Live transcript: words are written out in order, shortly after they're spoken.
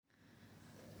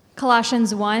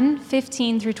Colossians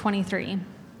 1:15 through 23.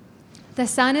 The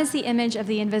Son is the image of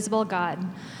the invisible God,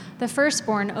 the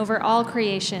firstborn over all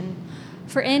creation.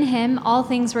 For in him all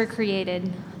things were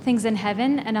created, things in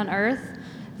heaven and on earth,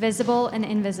 visible and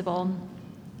invisible.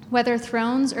 Whether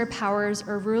thrones or powers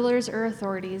or rulers or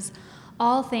authorities,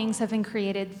 all things have been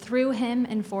created through him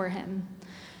and for him.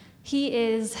 He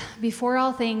is before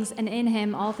all things, and in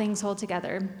him all things hold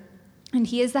together. And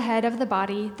he is the head of the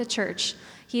body, the church.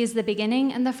 He is the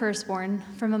beginning and the firstborn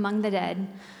from among the dead,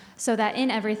 so that in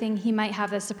everything he might have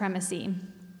the supremacy.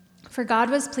 For God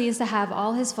was pleased to have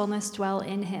all his fullness dwell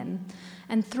in him,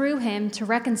 and through him to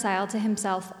reconcile to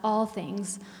himself all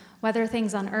things, whether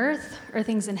things on earth or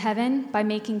things in heaven, by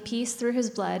making peace through his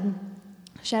blood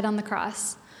shed on the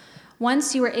cross.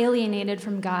 Once you were alienated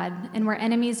from God and were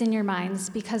enemies in your minds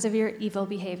because of your evil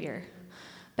behavior.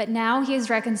 But now he has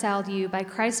reconciled you by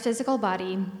Christ's physical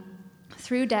body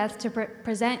through death to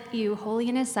present you holy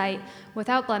in his sight,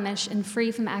 without blemish and free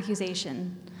from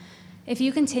accusation. If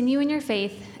you continue in your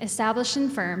faith, established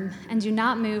and firm, and do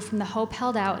not move from the hope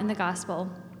held out in the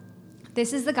gospel.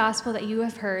 This is the gospel that you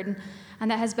have heard and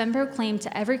that has been proclaimed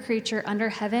to every creature under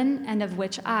heaven, and of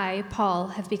which I, Paul,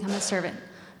 have become a servant.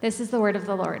 This is the word of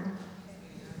the Lord.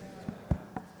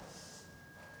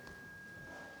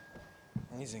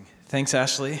 Amazing. Thanks,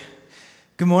 Ashley.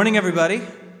 Good morning, everybody.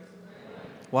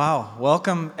 Wow,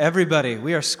 welcome, everybody.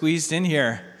 We are squeezed in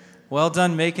here. Well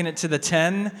done making it to the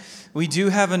 10. We do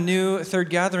have a new third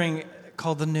gathering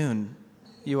called the Noon.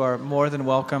 You are more than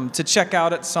welcome to check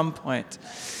out at some point.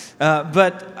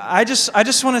 But I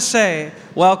just want to say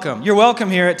welcome. You're welcome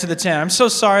here to the 10. I'm so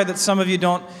sorry that some of you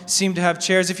don't seem to have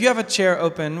chairs. If you have a chair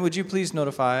open, would you please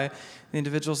notify the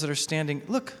individuals that are standing?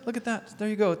 Look at that. There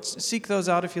you go. Seek those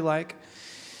out if you like.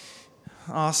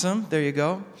 Awesome. There you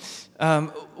go.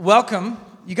 Welcome.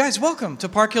 You guys, welcome to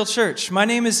Park Hill Church. My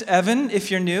name is Evan, if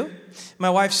you're new.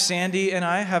 My wife, Sandy, and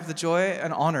I have the joy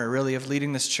and honor, really, of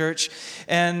leading this church.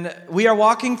 And we are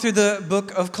walking through the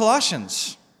book of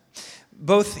Colossians,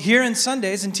 both here in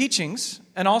Sundays and teachings,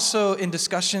 and also in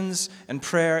discussions and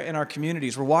prayer in our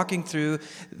communities. We're walking through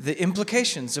the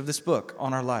implications of this book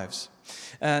on our lives.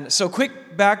 And so,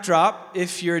 quick backdrop,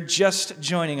 if you're just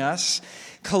joining us.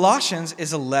 Colossians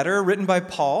is a letter written by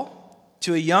Paul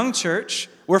to a young church.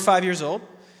 We're 5 years old.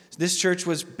 This church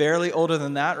was barely older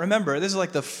than that. Remember, this is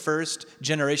like the first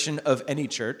generation of any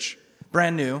church.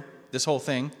 Brand new, this whole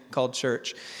thing called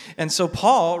church. And so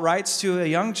Paul writes to a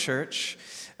young church.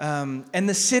 And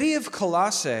the city of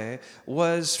Colossae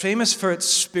was famous for its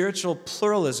spiritual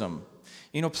pluralism.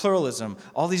 You know, pluralism,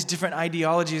 all these different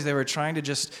ideologies they were trying to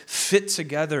just fit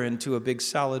together into a big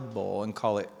salad bowl and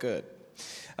call it good.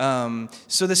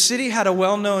 So the city had a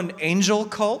well-known angel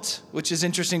cult, which is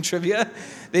interesting trivia.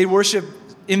 They worship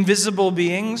invisible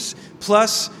beings,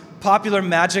 plus popular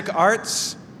magic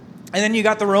arts. And then you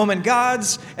got the Roman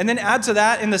gods. And then add to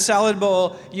that, in the salad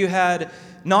bowl, you had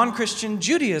non-Christian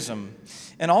Judaism.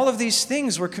 And all of these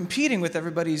things were competing with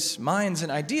everybody's minds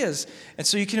and ideas. And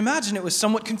so you can imagine it was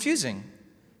somewhat confusing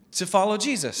to follow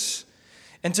Jesus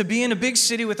and to be in a big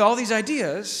city with all these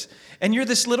ideas. And you're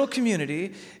this little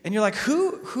community, and you're like,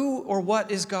 who or what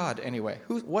is God anyway?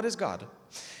 What is God?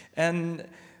 And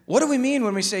what do we mean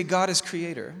when we say God is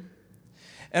creator?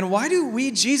 And why do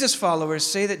we Jesus followers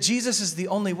say that Jesus is the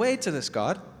only way to this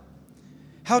God?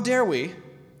 How dare we?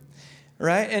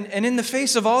 Right? And in the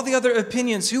face of all the other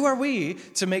opinions, who are we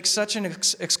to make such an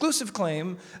exclusive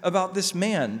claim about this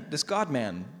man, this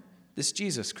God-man, this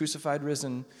Jesus, crucified,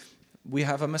 risen? We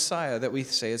have a Messiah that we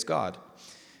say is God.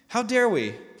 How dare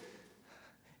we?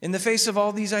 In the face of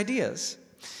all these ideas.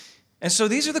 And so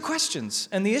these are the questions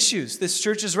and the issues this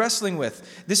church is wrestling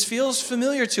with. This feels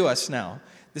familiar to us now.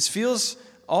 This feels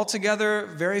altogether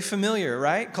very familiar,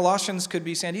 right? Colossians could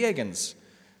be San Diegans.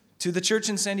 To the church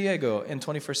in San Diego in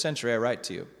 21st century, I write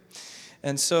to you.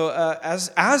 And so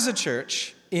as a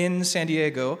church in San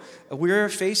Diego, we're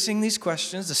facing these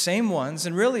questions, the same ones,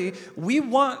 and really we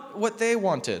want what they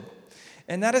wanted.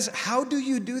 And that is, how do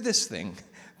you do this thing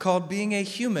called being a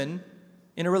human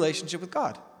in a relationship with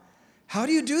God? How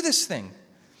do you do this thing?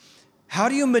 How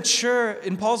do you mature,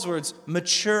 in Paul's words,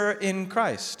 mature in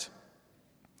Christ?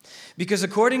 Because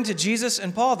according to Jesus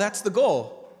and Paul, that's the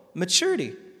goal,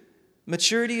 maturity.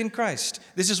 Maturity in Christ.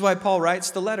 This is why Paul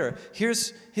writes the letter.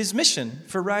 Here's his mission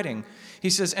for writing. He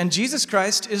says, and Jesus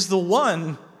Christ is the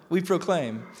one we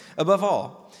proclaim above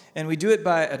all. And we do it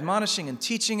by admonishing and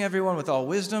teaching everyone with all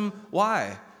wisdom.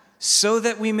 Why? So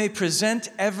that we may present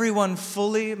everyone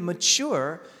fully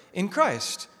mature in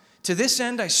Christ. To this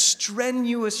end, I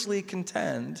strenuously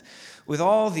contend with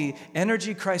all the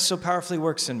energy Christ so powerfully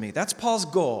works in me. That's Paul's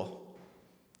goal.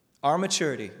 Our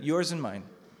maturity, yours and mine.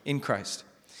 in Christ.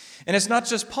 And it's not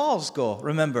just Paul's goal,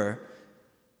 remember.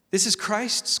 This is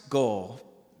Christ's goal,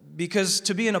 because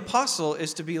to be an apostle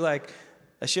is to be like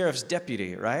a sheriff's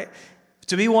deputy, right?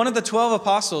 To be one of the 12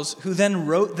 apostles who then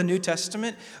wrote the New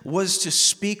Testament was to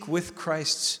speak with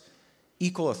Christ's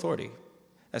equal authority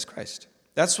as Christ.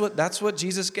 That's what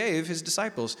Jesus gave his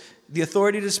disciples, the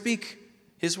authority to speak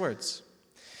his words,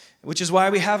 which is why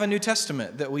we have a New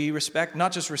Testament that we respect,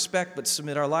 not just respect, but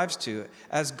submit our lives to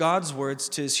as God's words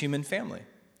to his human family.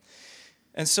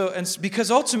 And because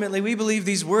ultimately we believe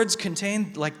these words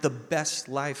contain like the best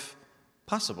life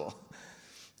possible.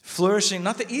 Flourishing,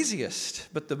 not the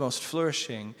easiest, but the most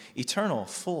flourishing, eternal,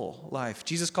 full life.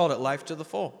 Jesus called it life to the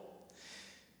full.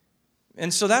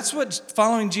 And so that's what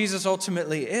following Jesus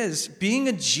ultimately is. Being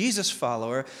a Jesus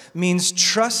follower means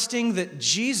trusting that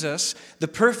Jesus, the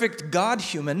perfect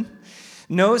God-human,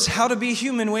 knows how to be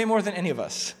human way more than any of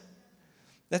us.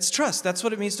 That's trust. That's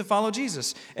what it means to follow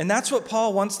Jesus. And that's what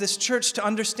Paul wants this church to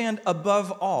understand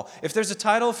above all. If there's a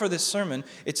title for this sermon,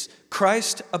 it's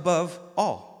Christ above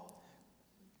all.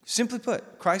 Simply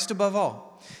put, Christ above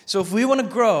all. So if we want to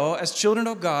grow as children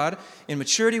of God in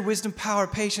maturity, wisdom, power,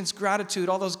 patience, gratitude,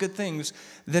 all those good things,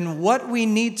 then what we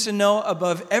need to know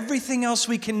above everything else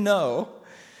we can know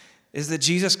is that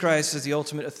Jesus Christ is the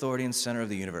ultimate authority and center of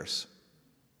the universe.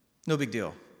 No big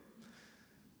deal.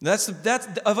 That's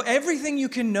of everything you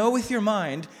can know with your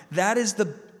mind, that is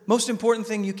the most important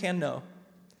thing you can know.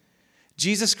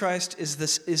 Jesus Christ is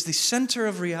the center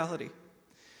of reality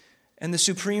and the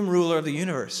supreme ruler of the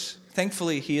universe.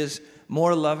 Thankfully, he is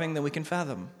more loving than we can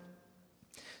fathom.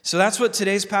 So that's what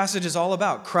today's passage is all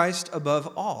about, Christ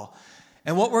above all.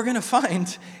 And what we're going to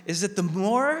find is that the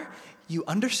more you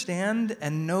understand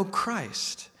and know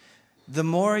Christ, the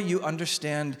more you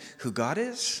understand who God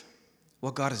is,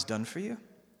 what God has done for you,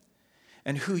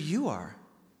 and who you are.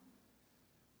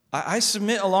 I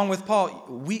submit along with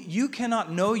Paul, you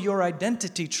cannot know your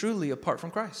identity truly apart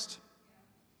from Christ.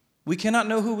 We cannot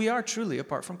know who we are truly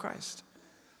apart from Christ.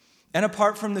 And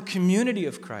apart from the community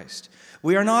of Christ.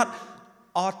 We are not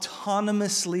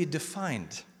autonomously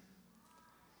defined.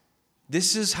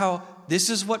 This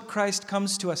is what Christ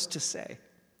comes to us to say.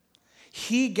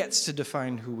 He gets to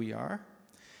define who we are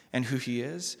and who he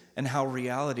is and how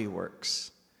reality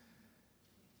works.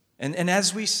 And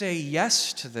as we say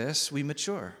yes to this, we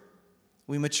mature.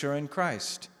 We mature in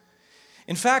Christ.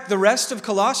 In fact, the rest of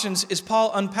Colossians is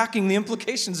Paul unpacking the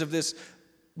implications of this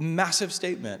massive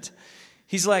statement.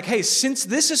 He's like, hey, since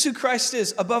this is who Christ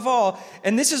is above all,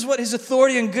 and this is what his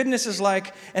authority and goodness is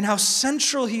like, and how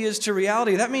central he is to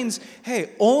reality, that means,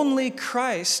 hey, only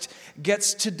Christ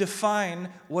gets to define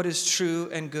what is true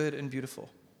and good and beautiful.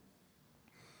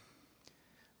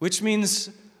 Which means,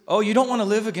 you don't want to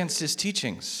live against his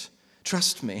teachings.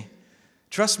 Trust me.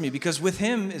 Trust me, because with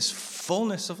him is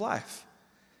fullness of life.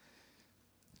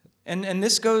 And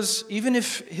this goes, even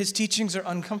if his teachings are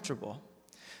uncomfortable,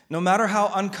 no matter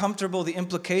how uncomfortable the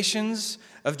implications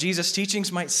of Jesus'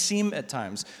 teachings might seem at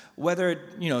times, whether,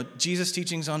 Jesus'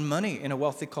 teachings on money in a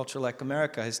wealthy culture like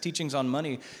America, his teachings on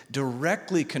money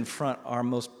directly confront our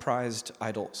most prized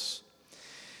idols.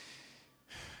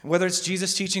 Whether it's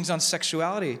Jesus' teachings on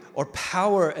sexuality or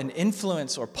power and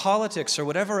influence or politics or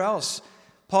whatever else,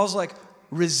 Paul's like,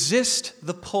 resist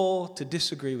the pull to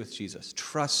disagree with Jesus.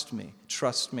 Trust me.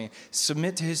 Trust me.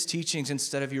 Submit to his teachings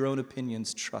instead of your own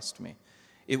opinions. Trust me.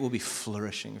 It will be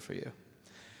flourishing for you.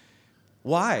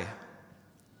 Why?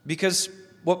 Because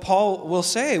what Paul will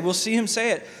say, we'll see him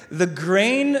say it, the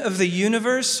grain of the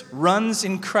universe runs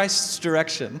in Christ's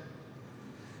direction.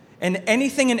 And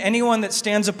anything and anyone that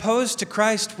stands opposed to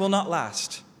Christ will not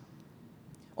last.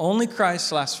 Only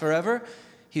Christ lasts forever.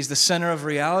 He's the center of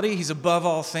reality. He's above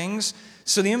all things.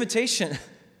 So the invitation,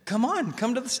 come on,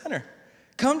 come to the center.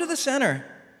 Come to the center.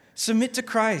 Submit to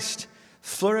Christ.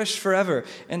 Flourish forever.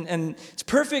 And it's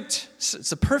perfect.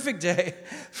 It's a perfect day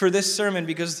for this sermon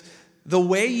because the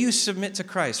way you submit to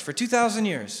Christ for 2,000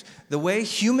 years, the way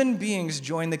human beings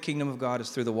join the kingdom of God is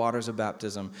through the waters of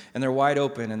baptism. And they're wide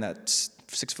open in that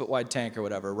 6-foot wide tank or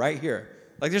whatever, right here.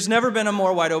 Like there's never been a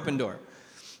more wide open door,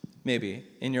 maybe,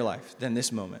 in your life than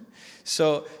this moment.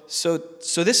 So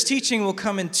this teaching will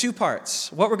come in two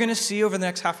parts. What we're going to see over the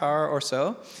next half hour or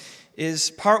so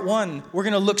is part one, we're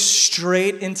going to look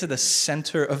straight into the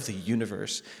center of the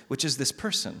universe, which is this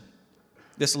person,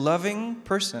 this loving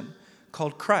person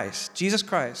called Christ, Jesus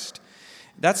Christ.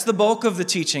 That's the bulk of the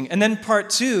teaching. And then part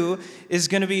two is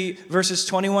going to be verses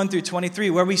 21 through 23,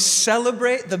 where we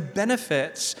celebrate the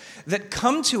benefits that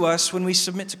come to us when we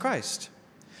submit to Christ.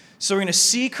 So we're going to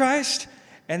see Christ,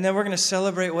 and then we're going to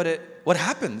celebrate what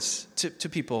happens to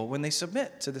people when they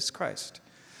submit to this Christ.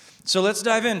 So let's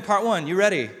dive in. Part 1, you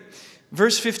ready?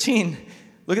 Verse 15.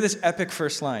 Look at this epic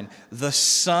first line. The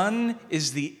Son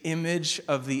is the image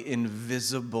of the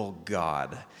invisible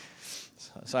God.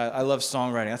 So I love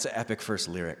songwriting. That's an epic first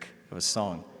lyric of a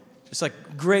song. Just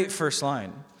like great first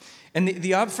line. And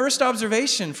the first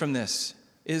observation from this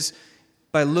is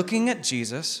by looking at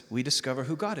Jesus, we discover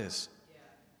who God is.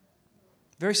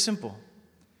 Very simple,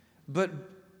 but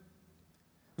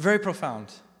very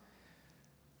profound.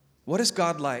 What is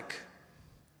God like?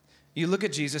 You look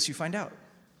at Jesus, you find out.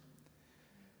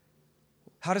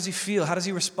 How does he feel? How does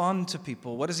he respond to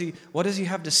people? What does he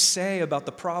have to say about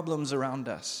the problems around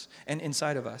us and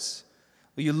inside of us?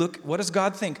 What does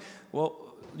God think?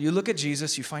 Well, you look at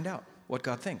Jesus, you find out what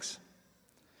God thinks.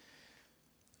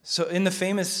 So in the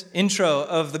famous intro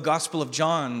of the Gospel of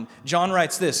John, John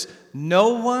writes this, "No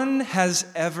one has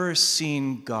ever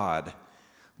seen God,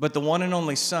 but the one and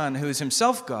only Son, who is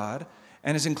himself God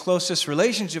and is in closest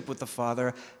relationship with the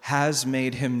Father, has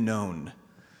made him known."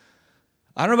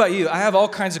 I don't know about you, I have all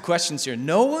kinds of questions here.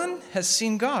 No one has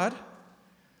seen God?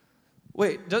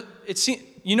 Wait,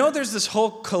 there's this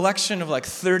whole collection of like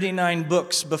 39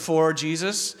 books before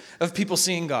Jesus of people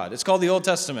seeing God. It's called the Old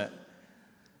Testament.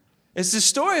 It's the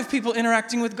story of people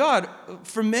interacting with God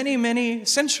for many, many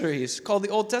centuries, called the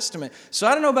Old Testament. So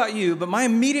I don't know about you, but my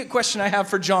immediate question I have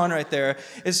for John right there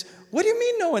is, what do you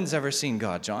mean no one's ever seen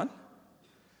God, John?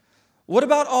 What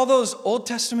about all those Old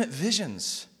Testament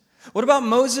visions? What about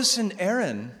Moses and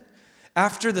Aaron?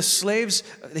 After the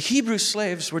Hebrew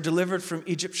slaves were delivered from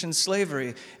Egyptian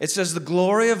slavery, it says the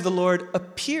glory of the Lord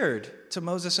appeared to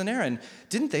Moses and Aaron.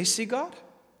 Didn't they see God?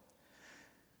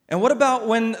 And what about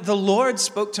when the Lord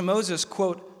spoke to Moses,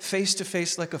 quote, face to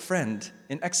face like a friend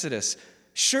in Exodus?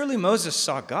 Surely Moses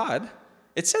saw God.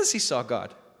 It says he saw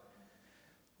God.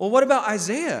 Well, what about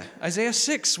Isaiah? Isaiah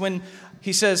 6, when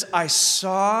he says, "I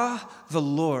saw the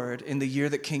Lord in the year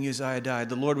that King Uzziah died.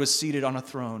 The Lord was seated on a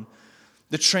throne.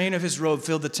 The train of his robe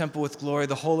filled the temple with glory.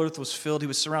 The whole earth was filled. He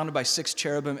was surrounded by 6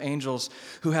 cherubim angels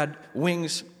who had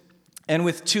wings. And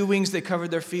with 2 wings they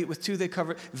covered their feet. With 2 they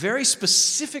covered." Very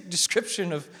specific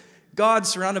description of God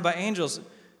surrounded by angels.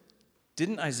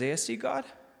 Didn't Isaiah see God?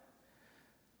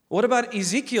 What about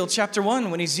Ezekiel chapter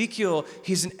 1? When Ezekiel,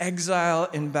 he's in exile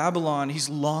in Babylon. He's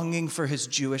longing for his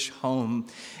Jewish home.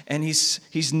 And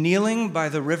he's kneeling by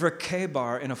the river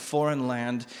Kebar in a foreign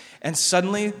land. And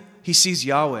suddenly he sees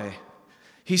Yahweh.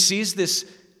 He sees this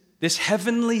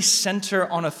heavenly center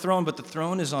on a throne, but the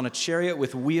throne is on a chariot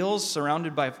with wheels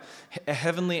surrounded by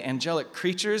heavenly angelic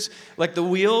creatures. Like the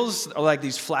wheels are like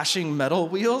these flashing metal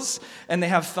wheels, and they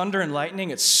have thunder and lightning.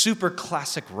 It's super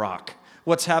classic rock.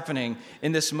 What's happening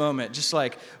in this moment? Just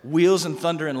like wheels and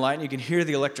thunder and lightning. You can hear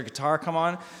the electric guitar come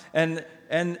on. And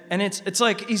it's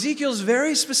like Ezekiel's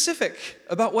very specific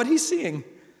about what he's seeing.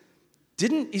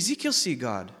 Didn't Ezekiel see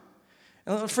God?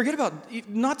 Forget about,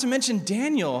 not to mention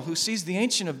Daniel, who sees the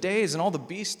Ancient of Days and all the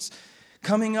beasts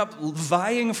coming up,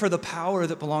 vying for the power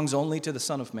that belongs only to the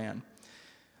Son of Man.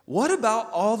 What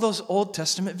about all those Old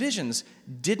Testament visions?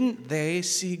 Didn't they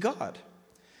see God?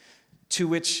 To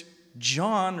which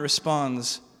John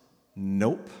responds,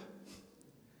 nope.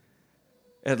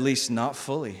 At least not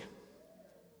fully.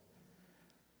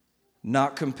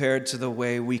 Not compared to the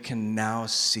way we can now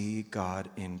see God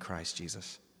in Christ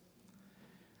Jesus.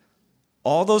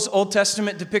 All those Old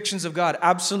Testament depictions of God,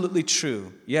 absolutely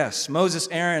true. Yes, Moses,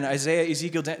 Aaron, Isaiah,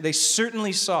 Ezekiel, they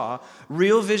certainly saw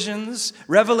real visions,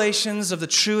 revelations of the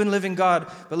true and living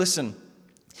God. But listen,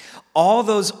 all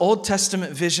those Old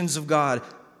Testament visions of God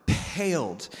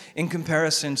paled in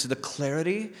comparison to the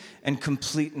clarity and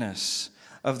completeness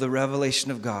of the revelation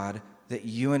of God that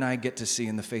you and I get to see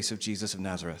in the face of Jesus of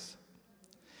Nazareth.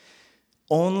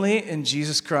 Only in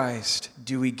Jesus Christ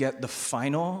do we get the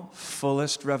final,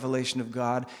 fullest revelation of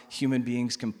God human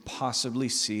beings can possibly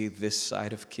see this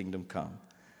side of kingdom come.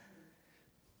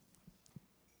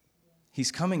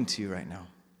 He's coming to you right now.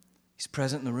 He's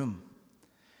present in the room.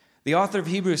 The author of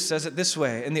Hebrews says it this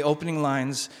way in the opening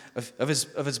lines of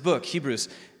his book, Hebrews.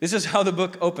 This is how the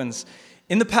book opens.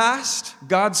 In the past,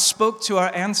 God spoke to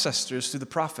our ancestors through the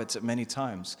prophets at many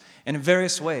times and in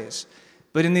various ways.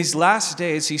 But in these last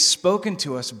days, he's spoken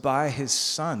to us by his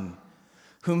Son,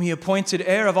 whom he appointed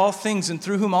heir of all things and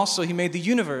through whom also he made the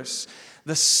universe.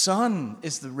 The Son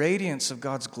is the radiance of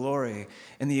God's glory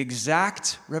and the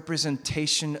exact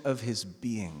representation of his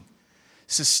being,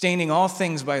 sustaining all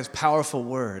things by his powerful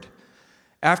word.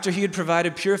 After he had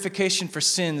provided purification for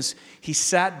sins, he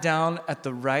sat down at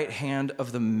the right hand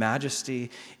of the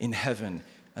majesty in heaven.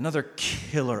 Another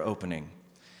killer opening.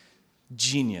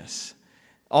 Genius.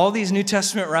 All these New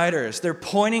Testament writers, they're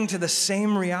pointing to the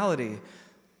same reality.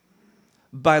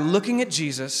 By looking at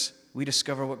Jesus, we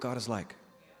discover what God is like.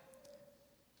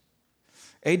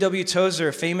 A.W. Tozer,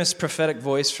 a famous prophetic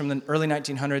voice from the early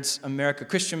 1900s, America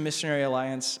Christian Missionary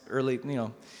Alliance,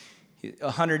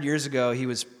 100 years ago, he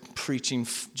was preaching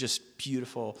just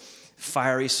beautiful,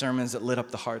 fiery sermons that lit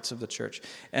up the hearts of the church.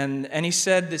 And he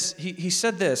said this, he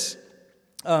said this,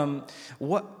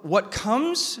 what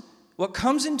comes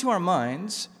into our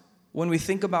minds when we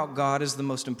think about God is the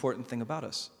most important thing about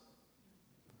us.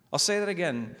 I'll say that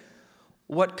again.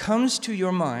 What comes to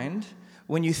your mind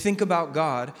when you think about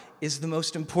God is the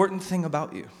most important thing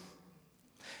about you.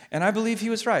 And I believe he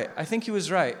was right. I think he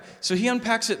was right. So he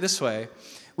unpacks it this way.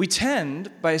 We tend,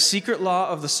 by a secret law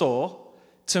of the soul,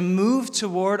 to move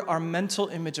toward our mental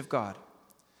image of God.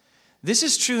 This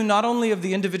is true not only of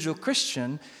the individual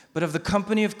Christian, but of the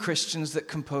company of Christians that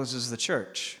composes the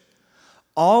church.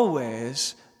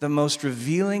 Always, the most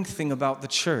revealing thing about the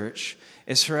church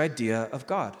is her idea of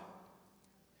God.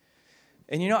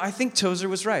 And I think Tozer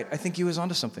was right. I think he was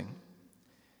onto something.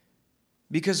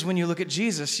 Because when you look at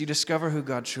Jesus, you discover who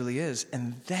God truly is.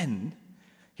 And then,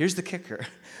 here's the kicker.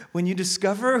 When you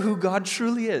discover who God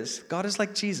truly is, God is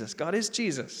like Jesus, God is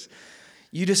Jesus,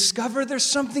 you discover there's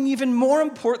something even more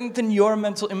important than your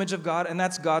mental image of God, and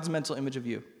that's God's mental image of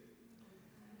you.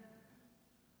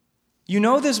 You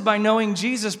know this by knowing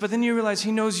Jesus, but then you realize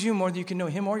he knows you more than you can know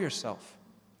him or yourself.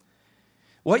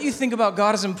 What you think about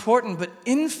God is important, but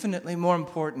infinitely more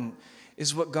important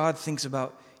is what God thinks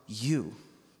about you.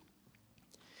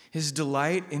 His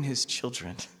delight in his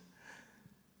children.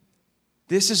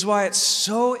 This is why it's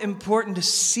so important to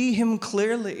see him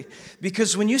clearly.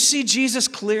 Because when you see Jesus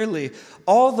clearly,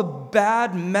 all the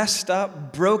bad, messed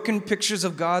up, broken pictures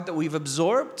of God that we've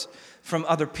absorbed from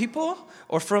other people,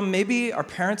 or from maybe our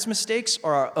parents' mistakes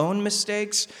or our own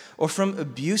mistakes, or from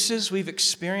abuses we've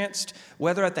experienced,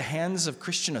 whether at the hands of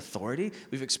Christian authority,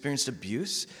 we've experienced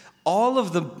abuse. All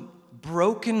of the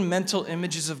broken mental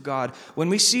images of God, when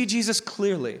we see Jesus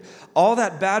clearly, all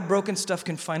that bad, broken stuff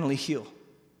can finally heal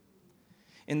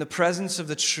in the presence of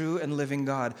the true and living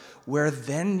God, where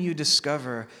then you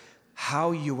discover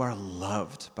how you are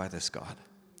loved by this God,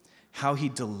 how he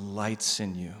delights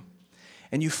in you.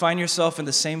 And you find yourself in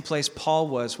the same place Paul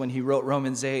was when he wrote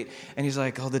Romans 8. And he's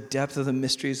like, the depth of the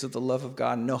mysteries of the love of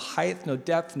God. No height, no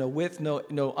depth, no width,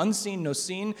 no unseen, no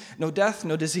seen, no death,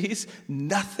 no disease.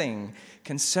 Nothing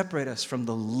can separate us from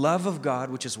the love of God,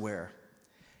 which is where?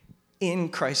 In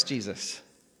Christ Jesus.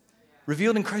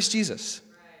 Revealed in Christ Jesus.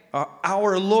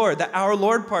 Our Lord. That our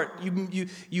Lord part,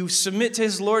 you submit to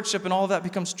his lordship and all of that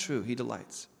becomes true. He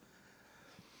delights.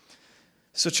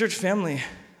 So church family,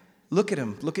 look at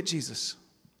him. Look at Jesus.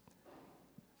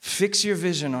 Fix your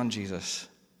vision on Jesus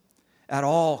at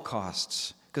all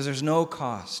costs, because there's no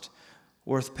cost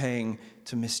worth paying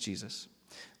to miss Jesus.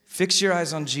 Fix your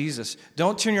eyes on Jesus.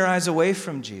 Don't turn your eyes away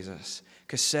from Jesus,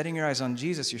 because setting your eyes on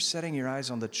Jesus, you're setting your eyes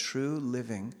on the true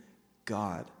living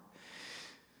God.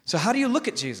 So how do you look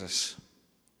at Jesus?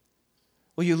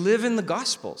 Well, you live in the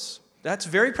Gospels. That's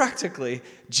very practically.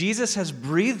 Jesus has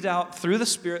breathed out through the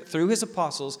Spirit, through his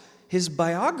apostles, his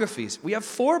biographies. We have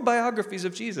 4 biographies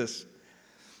of Jesus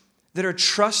that are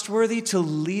trustworthy to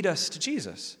lead us to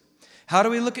Jesus. How do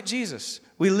we look at Jesus?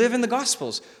 We live in the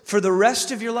Gospels for the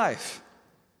rest of your life.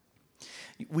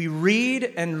 We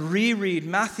read and reread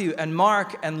Matthew and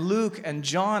Mark and Luke and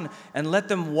John and let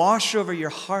them wash over your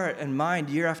heart and mind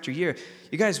year after year.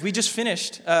 You guys, we just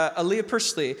finished, Aaliyah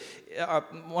Pursley,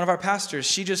 one of our pastors,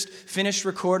 she just finished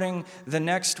recording the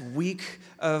next week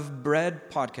of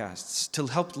Bread podcasts to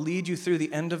help lead you through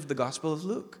the end of the Gospel of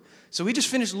Luke. So we just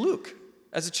finished Luke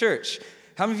as a church.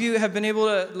 How many of you have been able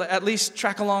to at least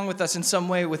track along with us in some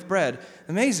way with Bread?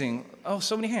 Amazing. Oh,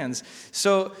 so many hands.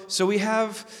 So we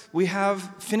have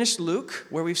finished Luke,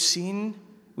 where we've seen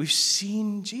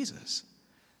Jesus.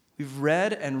 We've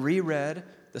read and reread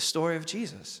the story of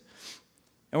Jesus.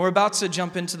 And we're about to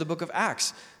jump into the book of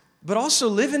Acts. But also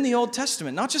live in the Old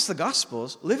Testament, not just the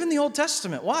Gospels. Live in the Old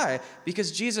Testament. Why?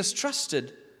 Because Jesus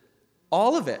trusted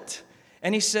all of it.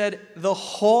 And he said, the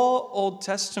whole Old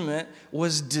Testament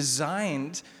was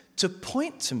designed to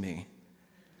point to me.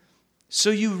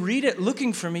 So you read it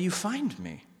looking for me, you find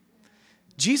me.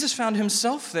 Jesus found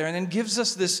himself there and then gives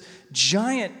us this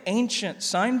giant ancient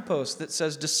signpost that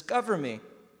says, discover me,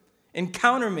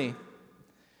 encounter me.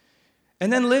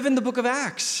 And then live in the book of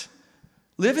Acts.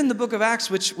 Live in the book of Acts,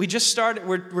 which we just started.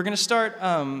 We're going to start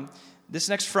this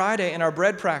next Friday in our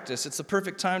bread practice. It's the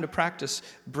perfect time to practice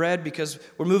bread because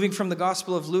we're moving from the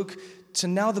Gospel of Luke to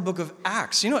now the book of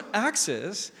Acts. You know what Acts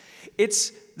is?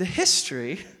 It's the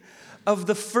history of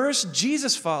the first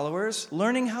Jesus followers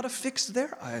learning how to fix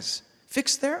their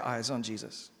eyes on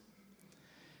Jesus.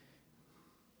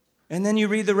 And then you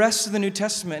read the rest of the New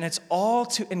Testament, and it's all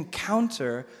to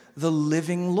encounter the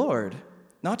living Lord.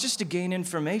 Not just to gain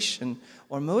information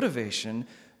or motivation,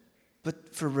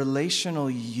 but for relational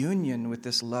union with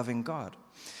this loving God.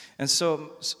 And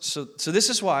so this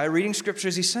is why reading Scripture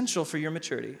is essential for your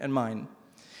maturity and mine.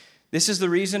 This is the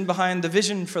reason behind the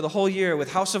vision for the whole year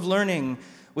with House of Learning,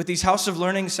 with these House of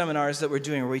Learning seminars that we're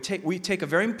doing, where we take a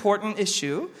very important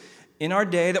issue in our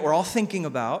day that we're all thinking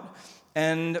about,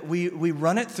 and we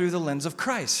run it through the lens of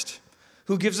Christ,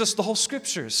 who gives us the whole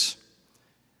Scriptures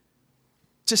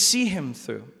to see him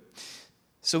through.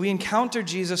 So we encounter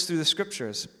Jesus through the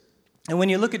Scriptures. And when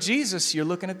you look at Jesus, you're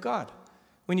looking at God.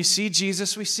 When you see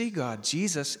Jesus, we see God.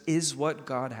 Jesus is what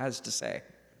God has to say.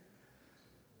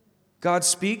 God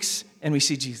speaks, and we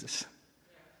see Jesus.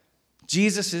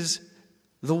 Jesus is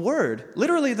the Word,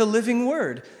 literally the living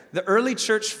Word. The early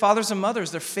church fathers and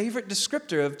mothers, their favorite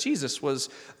descriptor of Jesus was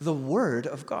the Word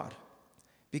of God,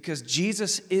 because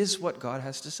Jesus is what God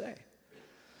has to say.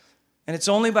 And it's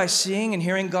only by seeing and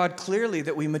hearing God clearly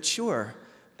that we mature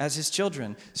as his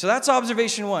children. So that's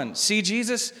observation 1. See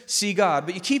Jesus, see God.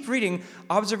 But you keep reading.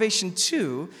 Observation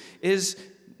 2 is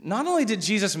not only did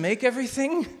Jesus make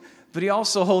everything, but he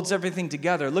also holds everything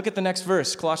together. Look at the next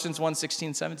verse, Colossians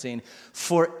 1:16-17.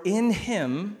 For in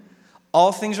him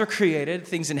all things were created,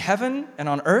 things in heaven and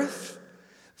on earth,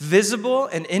 visible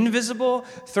and invisible,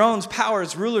 thrones,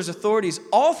 powers, rulers, authorities,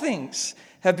 all things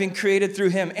have been created through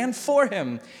him and for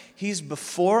him. He's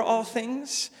before all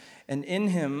things, and in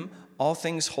him all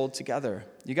things hold together.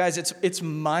 You guys, it's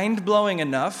mind-blowing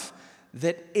enough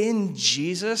that in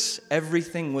Jesus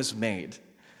everything was made.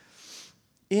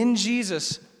 In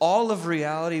Jesus, all of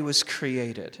reality was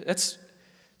created.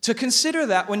 To consider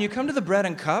that when you come to the bread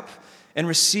and cup and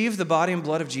receive the body and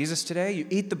blood of Jesus today, you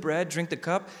eat the bread, drink the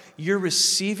cup, you're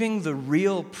receiving the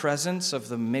real presence of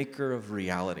the maker of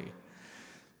reality.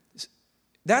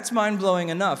 That's mind-blowing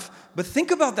enough. But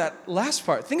think about that last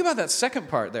part. Think about that second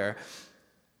part there.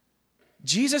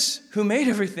 Jesus, who made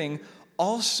everything,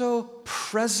 also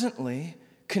presently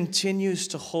continues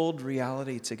to hold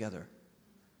reality together.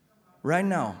 Right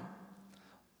now,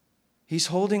 he's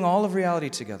holding all of reality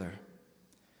together.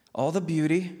 All the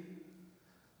beauty,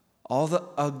 all the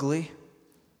ugly,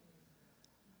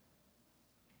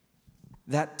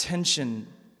 that tension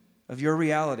of your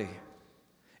reality,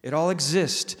 it all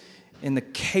exists in the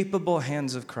capable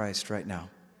hands of Christ right now.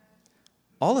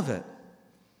 All of it.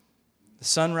 The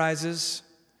sunrises,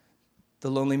 the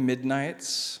lonely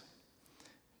midnights,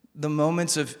 the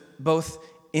moments of both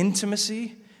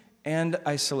intimacy and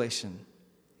isolation,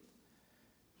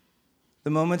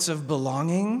 the moments of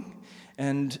belonging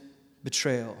and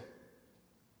betrayal.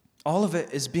 All of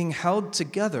it is being held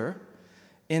together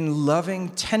in loving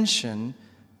tension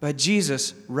by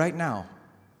Jesus right now.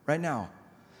 Right now.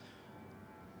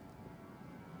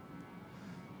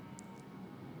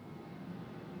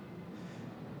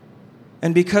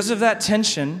 And because of that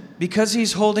tension, because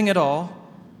he's holding it all,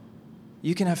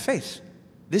 you can have faith.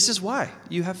 This is why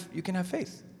you can have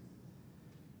faith.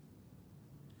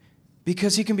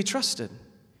 Because he can be trusted.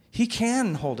 He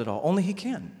can hold it all. Only he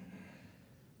can.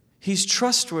 He's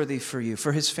trustworthy for you,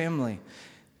 for his family.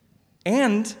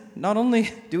 And not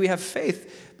only do we have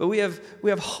faith, but we have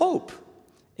hope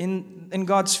in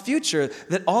God's future,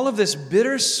 that all of this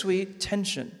bittersweet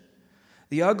tension,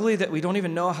 the ugly that we don't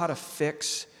even know how to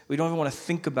fix, we don't even want to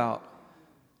think about,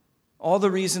 all the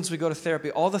reasons we go to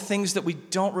therapy, all the things that we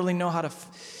don't really know how to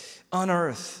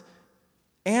unearth,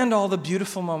 and all the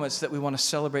beautiful moments that we want to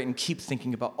celebrate and keep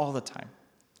thinking about all the time.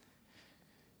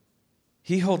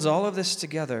 He holds all of this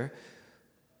together,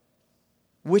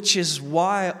 which is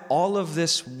why all of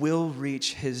this will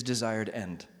reach his desired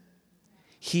end.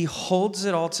 He holds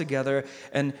it all together,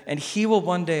 and he will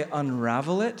one day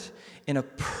unravel it in a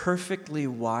perfectly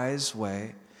wise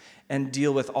way and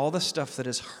deal with all the stuff that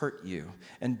has hurt you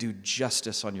and do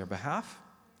justice on your behalf,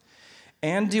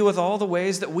 and deal with all the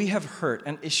ways that we have hurt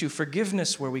and issue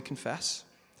forgiveness where we confess.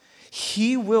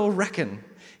 He will reckon.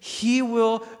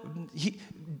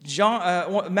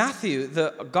 Matthew,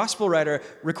 the gospel writer,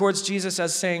 records Jesus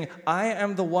as saying, I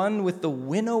am the one with the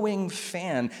winnowing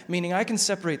fan, meaning I can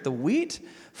separate the wheat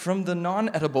from the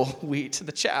non-edible wheat,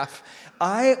 the chaff.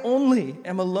 I only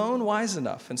am alone wise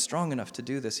enough and strong enough to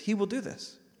do this. He will do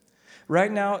this.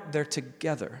 Right now, they're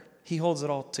together. He holds it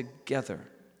all together.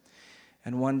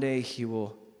 And one day, he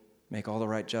will make all the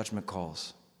right judgment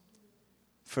calls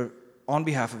on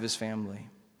behalf of his family.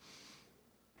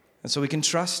 And so we can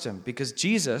trust him, because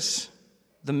Jesus,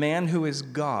 the man who is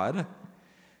God,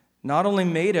 not only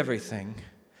made everything,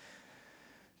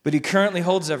 but he currently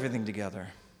holds everything together.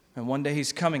 And one day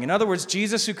he's coming. In other words,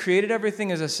 Jesus who created everything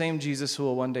is the same Jesus who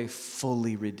will one day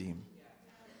fully redeem.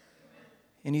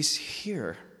 And he's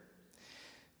here.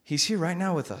 He's here right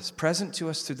now with us, present to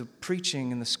us through the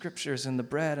preaching and the scriptures and the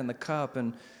bread and the cup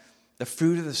and the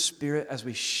fruit of the Spirit as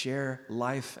we share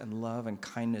life and love and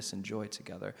kindness and joy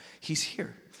together. He's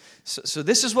here. So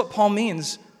this is what Paul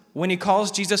means when he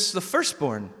calls Jesus the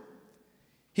firstborn.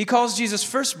 He calls Jesus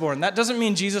firstborn. That doesn't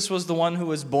mean Jesus was the one who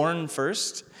was born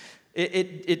first.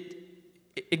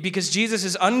 Because Jesus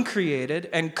is uncreated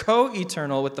and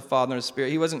co-eternal with the Father and the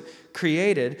Spirit. He wasn't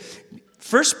created.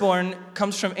 Firstborn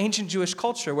comes from ancient Jewish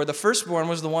culture, where the firstborn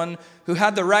was the one who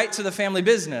had the right to the family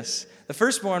business. The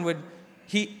firstborn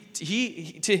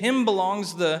to him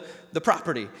belongs the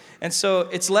property. And so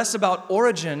it's less about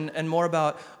origin and more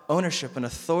about ownership and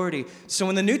authority. So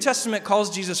when the New Testament calls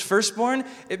Jesus firstborn,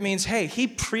 it means, hey, he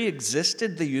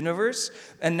pre-existed the universe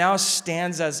and now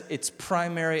stands as its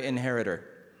primary inheritor.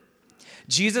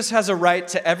 Jesus has a right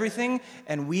to everything,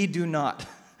 and we do not.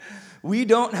 We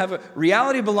don't have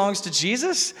reality belongs to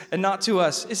Jesus and not to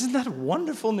us. Isn't that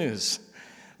wonderful news?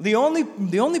 The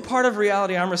only part of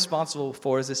reality I'm responsible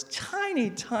for is this tiny,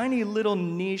 tiny little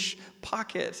niche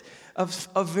pocket of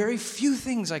very few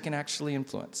things I can actually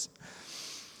influence.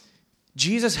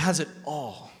 Jesus has it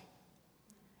all.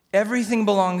 Everything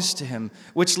belongs to him,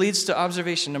 which leads to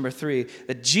observation number 3,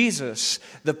 that Jesus,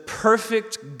 the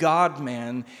perfect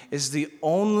God-man, is the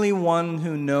only one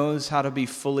who knows how to be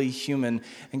fully human.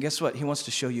 And guess what? He wants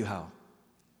to show you how.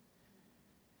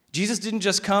 Jesus didn't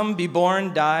just come, be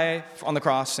born, die on the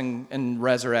cross, and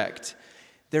resurrect.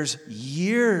 There's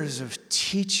years of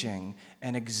teaching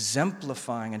and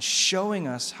exemplifying and showing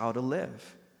us how to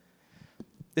live.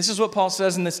 This is what Paul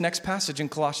says in this next passage in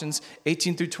Colossians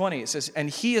 18 through 20. It says, and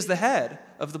he is the head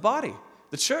of the body,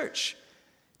 the church.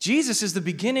 Jesus is the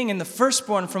beginning and the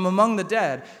firstborn from among the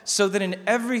dead, so that in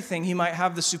everything he might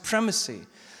have the supremacy.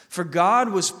 For God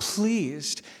was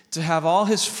pleased to have all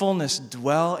his fullness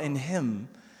dwell in him,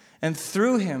 and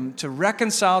through him to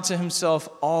reconcile to himself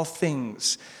all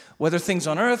things, whether things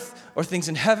on earth or things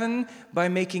in heaven, by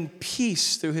making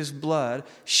peace through his blood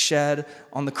shed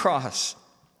on the cross.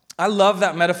 I love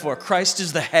that metaphor. Christ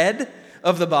is the head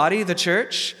of the body, the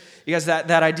church. You guys, that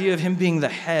idea of him being the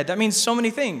head, that means so many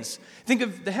things. Think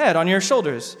of the head on your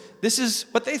shoulders. This is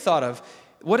what they thought of.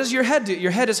 What does your head do?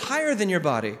 Your head is higher than your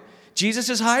body. Jesus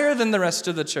is higher than the rest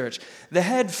of the church. The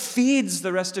head feeds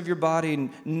the rest of your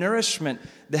body nourishment.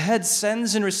 The head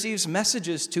sends and receives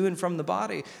messages to and from the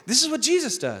body. This is what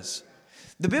Jesus does.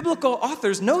 The biblical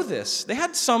authors know this. They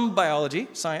had some biology,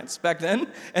 science back then,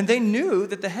 and they knew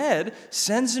that the head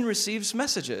sends and receives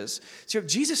messages. So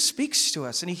Jesus speaks to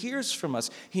us, and he hears from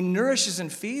us. He nourishes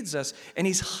and feeds us, and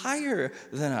he's higher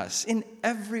than us in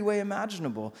every way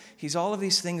imaginable. He's all of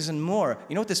these things and more.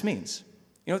 You know what this means?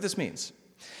 You know what this means?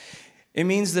 It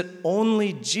means that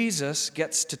only Jesus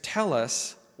gets to tell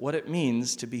us what it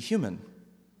means to be human.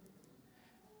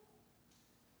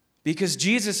 Because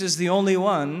Jesus is the only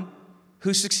one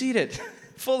who succeeded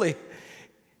fully.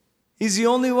 He's the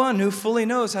only one who fully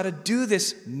knows how to do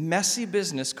this messy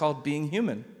business called being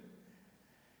human.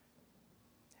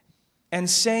 And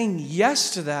saying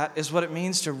yes to that is what it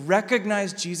means to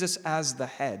recognize Jesus as the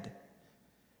head,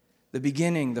 the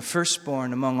beginning, the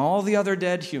firstborn among all the other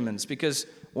dead humans, because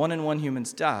 1 and 1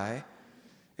 humans die,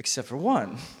 except for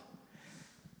one.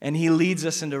 And he leads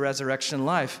us into resurrection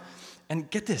life. And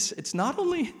get this, it's not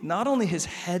only his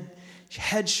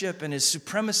headship and his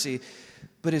supremacy,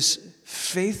 but his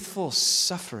faithful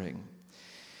suffering.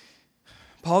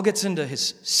 Paul gets into the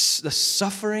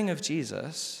suffering of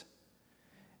Jesus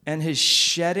and his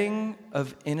shedding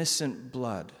of innocent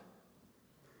blood.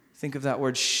 Think of that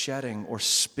word shedding, or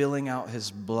spilling out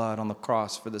his blood on the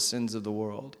cross for the sins of the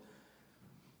world.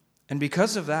 And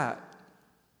because of that,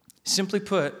 simply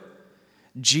put,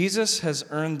 Jesus has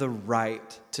earned the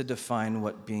right to define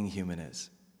what being human is.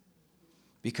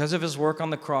 Because of his work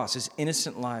on the cross, his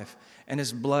innocent life, and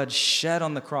his blood shed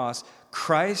on the cross,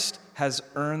 Christ has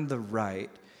earned the right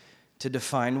to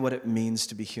define what it means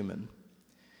to be human.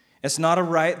 It's not a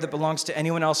right that belongs to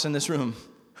anyone else in this room.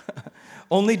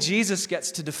 Only Jesus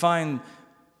gets to define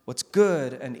what's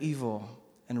good and evil,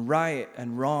 and right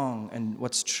and wrong, and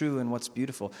what's true and what's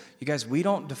beautiful. You guys, we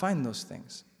don't define those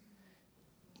things.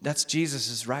 That's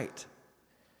Jesus' right.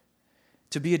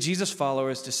 To be a Jesus follower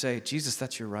is to say, Jesus,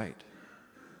 that's your right.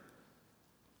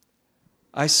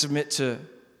 I submit to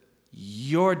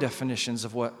your definitions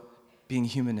of what being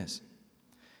human is,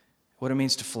 what it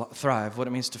means to thrive, what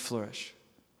it means to flourish.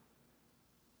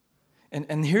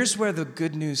 And here's where the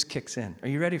good news kicks in. Are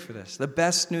you ready for this? The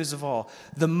best news of all.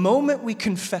 The moment we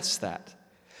confess that,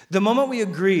 the moment we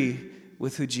agree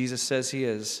with who Jesus says he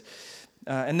is.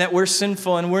 And that we're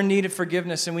sinful and we're needed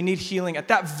forgiveness and we need healing. At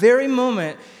that very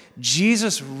moment,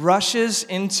 Jesus rushes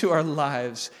into our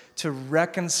lives to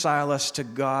reconcile us to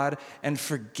God and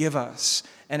forgive us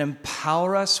and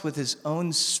empower us with his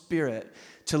own Spirit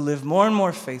to live more and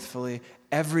more faithfully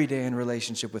every day in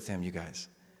relationship with him, you guys.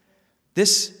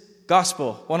 This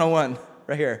Gospel 101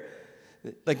 right here.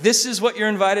 Like, this is what you're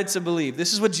invited to believe.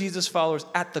 This is what Jesus followers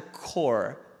at the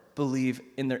core believe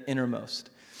in their innermost.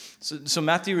 So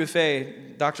Matthew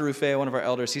Ruffet, Dr. Ruffet, one of our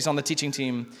elders, he's on the teaching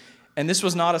team, and this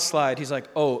was not a slide. He's like,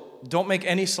 oh, don't make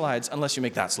any slides unless you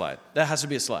make that slide. That has to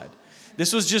be a slide.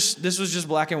 This was just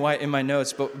black and white in my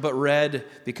notes, but red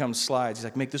becomes slides. He's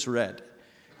like, make this red.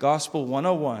 Gospel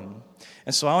 101.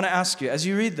 And so I want to ask you, as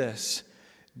you read this,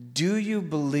 do you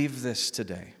believe this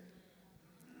today?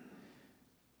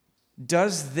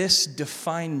 Does this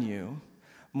define you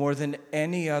more than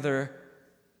any other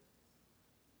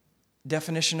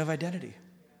definition of identity?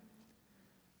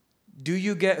 Do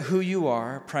you get who you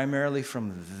are primarily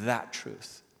from that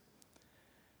truth?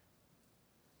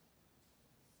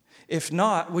 If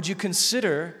not, would you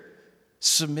consider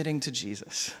submitting to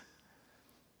Jesus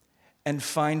and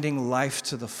finding life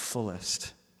to the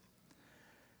fullest?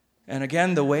 And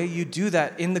again, the way you do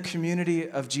that in the community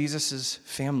of Jesus'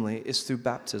 family is through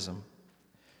baptism.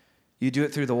 You do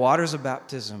it through the waters of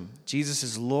baptism. Jesus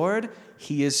is Lord.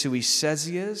 He is who he says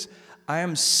he is. I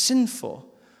am sinful,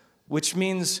 which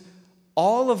means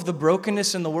all of the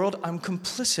brokenness in the world, I'm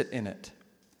complicit in it.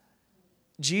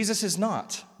 Jesus is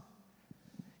not.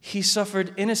 He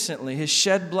suffered innocently. His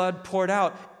shed blood poured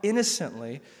out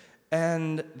innocently.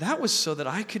 And that was so that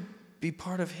I could be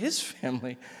part of his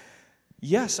family.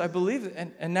 Yes, I believe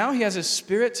it. And now he has his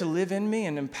Spirit to live in me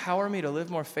and empower me to live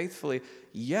more faithfully.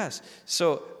 Yes.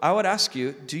 So I would ask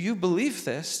you, do you believe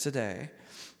this today?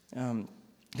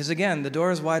 Because again, the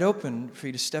door is wide open for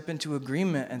you to step into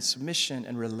agreement and submission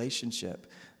and relationship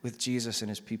with Jesus and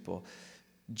his people.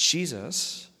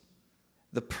 Jesus,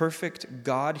 the perfect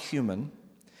God-human,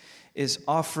 is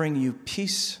offering you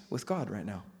peace with God right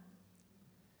now.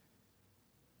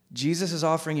 Jesus is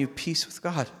offering you peace with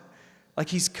God. Like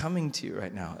he's coming to you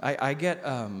right now. I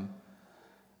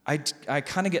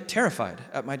kind of get terrified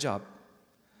at my job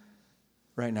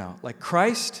right now. Like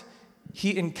Christ,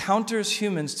 he encounters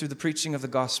humans through the preaching of the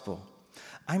gospel.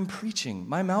 I'm preaching.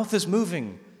 My mouth is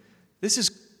moving.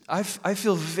 I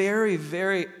feel very,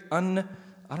 very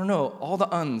all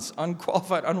the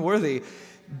unqualified, unworthy.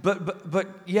 But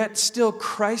yet still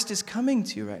Christ is coming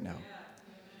to you right now.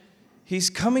 He's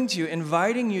coming to you,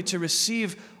 inviting you to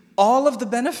receive all of the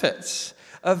benefits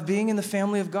of being in the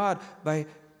family of God by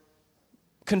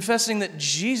confessing that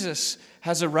Jesus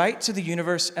has a right to the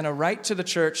universe and a right to the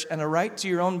church and a right to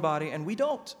your own body, and we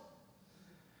don't.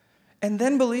 And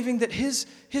then believing that his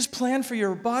plan for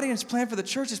your body and his plan for the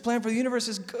church, his plan for the universe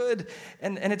is good,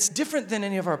 and it's different than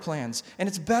any of our plans, and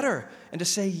it's better. And to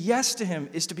say yes to him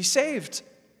is to be saved.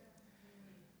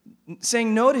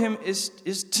 Saying no to him is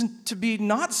to be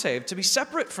not saved, to be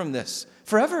separate from this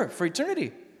forever, for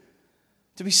eternity.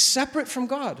 To be separate from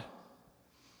God.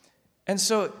 And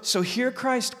so hear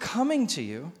Christ coming to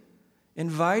you,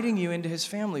 inviting you into his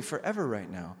family forever right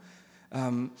now.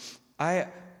 I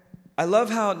love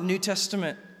how New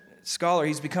Testament scholar,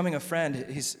 he's becoming a friend,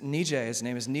 his name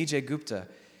is Nijay Gupta.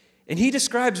 And he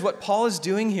describes what Paul is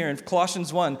doing here in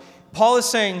Colossians 1. Paul is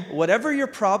saying, whatever your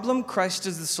problem, Christ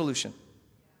is the solution.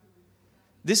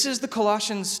 This is the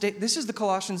Colossians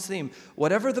theme.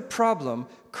 Whatever the problem,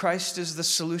 Christ is the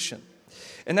solution.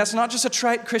 And that's not just a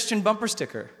trite Christian bumper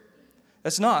sticker.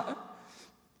 That's not.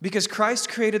 Because Christ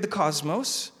created the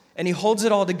cosmos, and he holds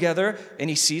it all together, and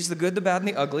he sees the good, the bad, and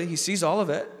the ugly. He sees all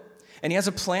of it. And he has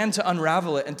a plan to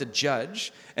unravel it and to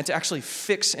judge, and to actually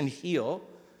fix and heal,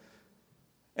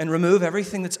 and remove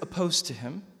everything that's opposed to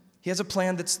him. He has a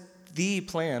plan that's the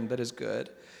plan that is good.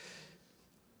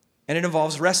 And it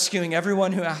involves rescuing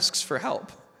everyone who asks for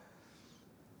help.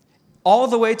 All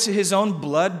the way to his own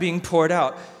blood being poured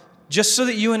out, just so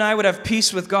that you and I would have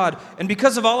peace with God. And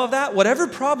because of all of that, whatever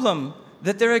problem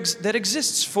that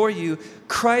exists for you,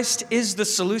 Christ is the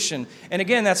solution. And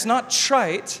again, that's not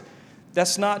trite.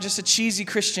 That's not just a cheesy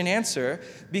Christian answer,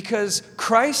 because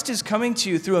Christ is coming to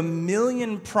you through a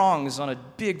million prongs on a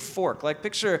big fork. Like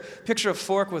picture a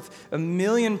fork with a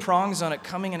million prongs on it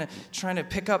coming and trying to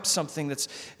pick up something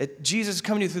Jesus is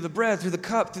coming to you through the bread, through the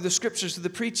cup, through the scriptures, through the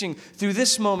preaching, through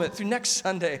this moment, through next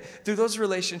Sunday, through those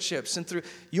relationships, and through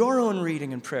your own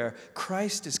reading and prayer.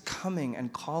 Christ is coming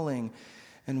and calling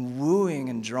and wooing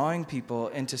and drawing people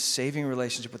into saving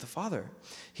relationship with the Father.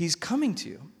 He's coming to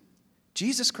you.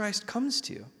 Jesus Christ comes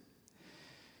to you.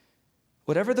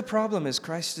 Whatever the problem is,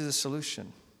 Christ is the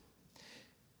solution.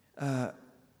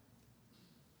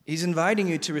 He's inviting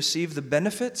you to receive the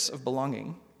benefits of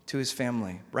belonging to his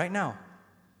family right now.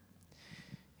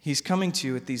 He's coming to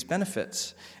you with these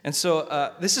benefits. And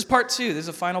so this is part 2. This is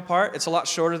the final part. It's a lot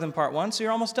shorter than part 1, so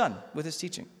you're almost done with his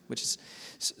teaching, which is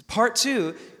part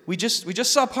 2. We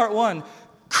just saw part 1,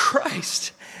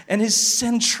 Christ and his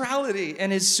centrality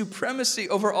and his supremacy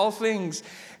over all things.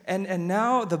 And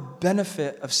now the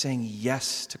benefit of saying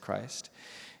yes to Christ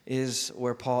is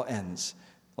where Paul ends.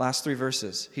 Last 3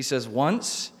 verses. He says,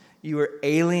 once you were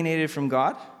alienated from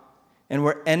God and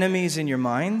were enemies in your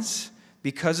minds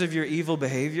because of your evil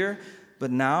behavior, but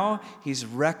now he's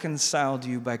reconciled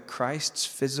you by Christ's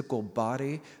physical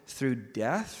body through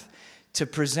death to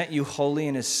present you holy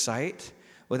in his sight,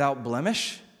 without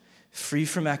blemish, free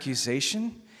from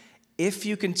accusation, if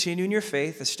you continue in your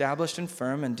faith, established and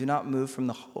firm, and do not move from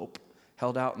the hope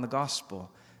held out in the gospel.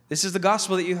 This is the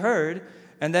gospel that you heard,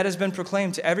 and that has been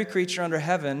proclaimed to every creature under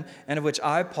heaven, and of which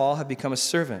I, Paul, have become a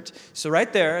servant. So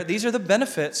right there, these are the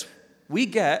benefits we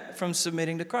get from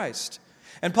submitting to Christ.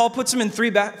 And Paul puts them in three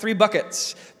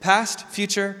buckets: past,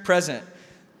 future, present.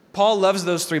 Paul loves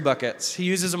those 3 buckets. He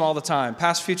uses them all the time: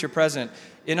 past, future, present.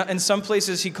 In some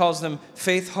places, he calls them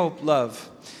faith, hope, love.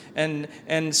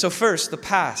 And so first, the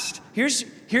past.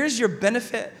 Here's your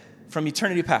benefit from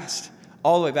eternity past,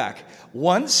 all the way back.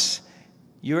 Once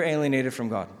you were alienated from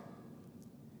God.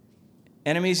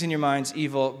 Enemies in your minds,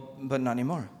 evil, but not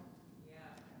anymore. Yeah.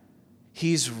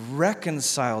 He's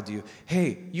reconciled you.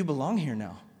 Hey, you belong here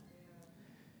now.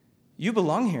 You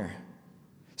belong here.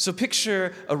 So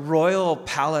picture a royal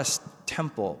palace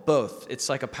temple, both. It's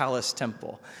like a palace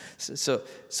temple.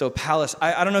 So palace.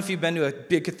 I don't know if you've been to a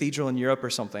big cathedral in Europe or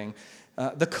something.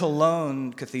 The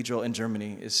Cologne Cathedral in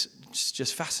Germany is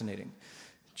just fascinating,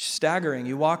 staggering.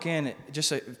 You walk in,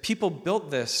 people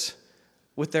built this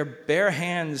with their bare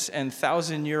hands and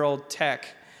 1,000-year-old tech,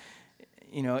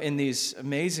 in these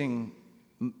amazing,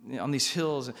 on these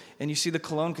hills, and you see the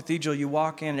Cologne Cathedral, you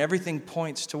walk in, and everything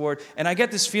points toward, and I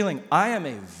get this feeling, I am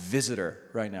a visitor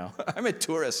right now. I'm a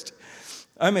tourist.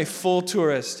 I'm a full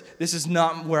tourist. This is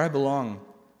not where I belong.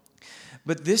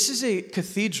 But this is a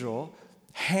cathedral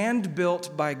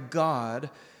hand-built by God,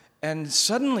 and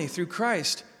suddenly, through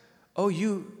Christ,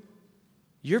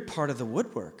 you're part of the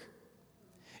woodwork.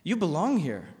 You belong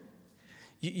here.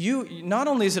 You not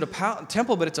only is it a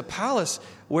temple, but it's a palace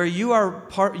where you are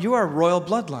royal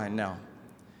bloodline now.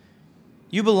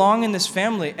 You belong in this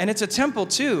family, and it's a temple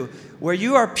too, where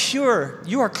you are pure,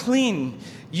 you are clean,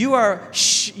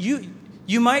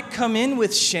 you might come in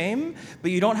with shame, but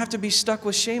you don't have to be stuck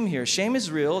with shame here. Shame is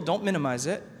real. Don't minimize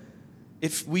it.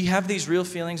 If we have these real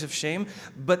feelings of shame,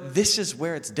 but this is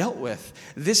where it's dealt with.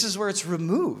 This is where it's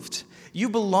removed. You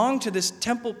belong to this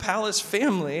temple palace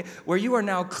family where you are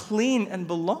now clean and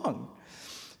belong.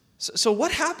 So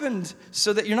what happened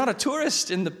so that you're not a tourist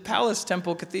in the palace,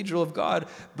 temple, cathedral of God,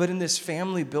 but in this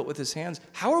family built with his hands?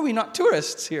 How are we not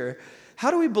tourists here? How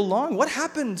do we belong? What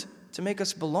happened to make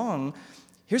us belong?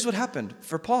 Here's what happened.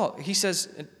 For Paul, he says,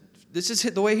 this is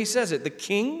the way he says it: the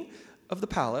king of the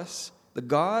palace, the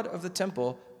God of the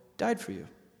temple, died for you.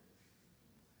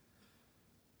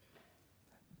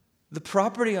 The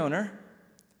property owner,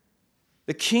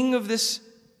 the king of this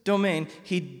domain,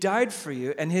 he died for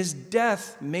you, and his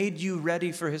death made you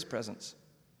ready for his presence.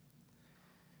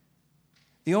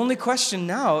 The only question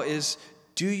now is,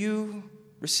 do you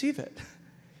receive it?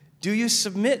 Do you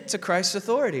submit to Christ's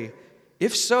authority?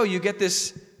 If so, you get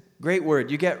this great word.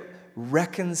 You get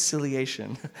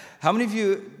reconciliation. How many of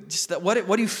you,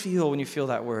 what do you feel when you feel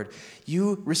that word?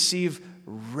 You receive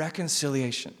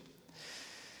reconciliation.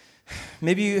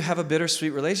 Maybe you have a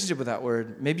bittersweet relationship with that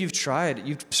word. Maybe you've tried.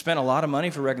 You've spent a lot of money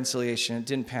for reconciliation. It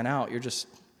didn't pan out. You're just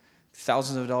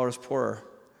thousands of dollars poorer.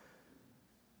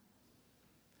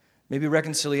 Maybe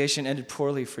reconciliation ended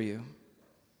poorly for you.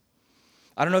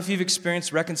 I don't know if you've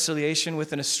experienced reconciliation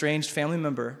with an estranged family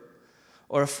member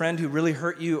or a friend who really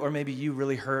hurt you, or maybe you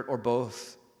really hurt, or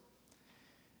both.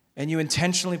 And you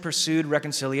intentionally pursued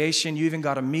reconciliation. You even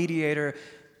got a mediator.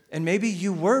 And maybe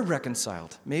you were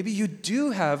reconciled. Maybe you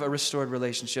do have a restored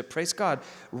relationship. Praise God.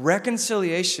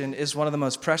 Reconciliation is one of the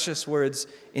most precious words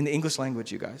in the English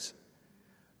language, you guys.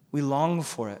 We long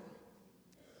for it.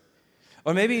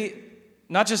 Or maybe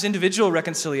not just individual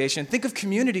reconciliation. Think of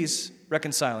communities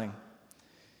reconciling.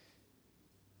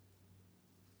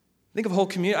 Think of a whole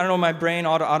community. I don't know, my brain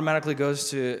automatically goes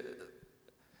to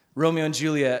Romeo and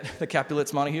Juliet, the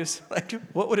Capulets, Montagues. Like,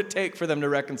 what would it take for them to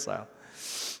reconcile?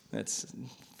 It's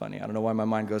funny. I don't know why my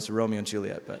mind goes to Romeo and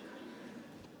Juliet, but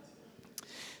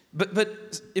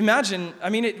But imagine, I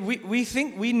mean,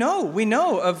 we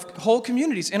know of whole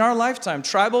communities in our lifetime,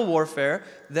 tribal warfare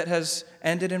that has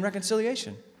ended in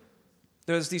reconciliation.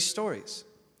 There's these stories.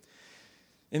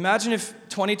 Imagine if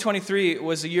 2023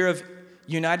 was a year of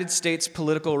United States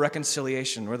political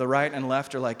reconciliation, where the right and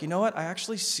left are like, you know what, I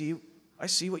see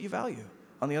what you value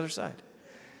on the other side.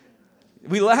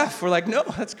 We laugh, we're like, no,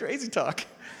 that's crazy talk.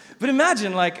 But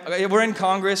imagine, like, we're in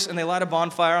Congress and they light a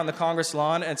bonfire on the Congress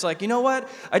lawn, and it's like, you know what?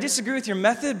 I disagree with your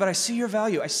method, but I see your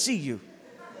value. I see you.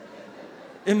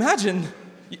 Imagine,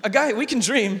 we can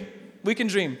dream. We can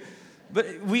dream.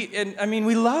 But we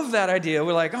love that idea.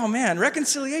 We're like, oh man,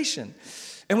 reconciliation.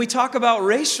 And we talk about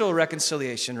racial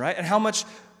reconciliation, right? And how much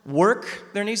work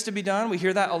there needs to be done. We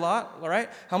hear that a lot, all right?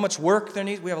 How much work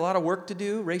we have a lot of work to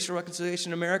do, racial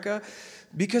reconciliation in America,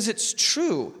 because it's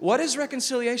true. What is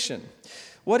reconciliation?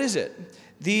 What is it?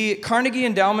 The Carnegie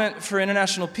Endowment for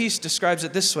International Peace describes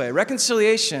it this way.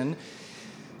 Reconciliation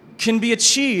can be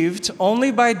achieved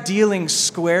only by dealing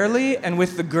squarely and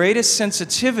with the greatest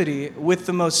sensitivity with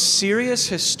the most serious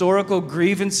historical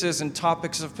grievances and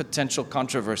topics of potential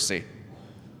controversy.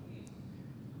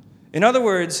 In other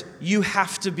words, you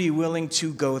have to be willing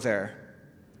to go there.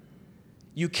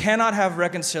 You cannot have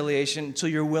reconciliation until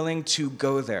you're willing to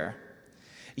go there.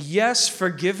 Yes,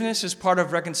 forgiveness is part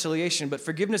of reconciliation, but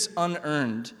forgiveness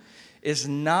unearned is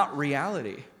not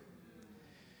reality.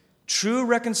 True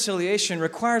reconciliation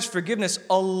requires forgiveness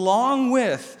along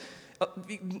with,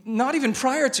 not even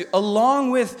prior to,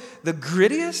 along with the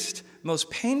grittiest, most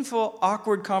painful,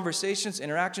 awkward conversations,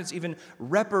 interactions, even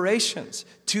reparations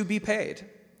to be paid.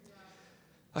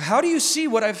 How do you see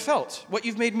what I've felt, what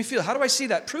you've made me feel? How do I see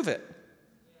that? Prove it.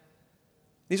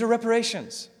 These are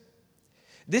reparations.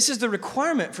 This is the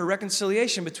requirement for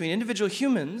reconciliation between individual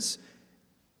humans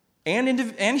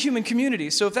and human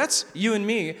communities. So if that's you and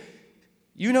me,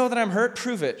 you know that I'm hurt,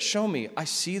 prove it. Show me. I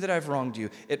see that I've wronged you.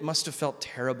 It must have felt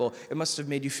terrible. It must have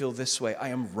made you feel this way. I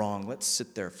am wrong. Let's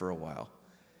sit there for a while.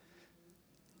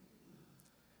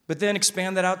 But then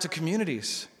expand that out to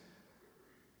communities.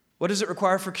 What does it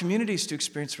require for communities to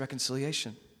experience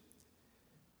reconciliation?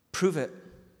 Prove it.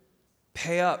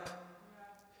 Pay up.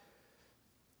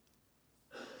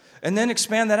 And then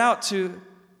expand that out to,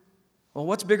 well,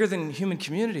 what's bigger than human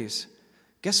communities?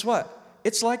 Guess what?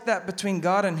 It's like that between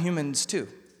God and humans too.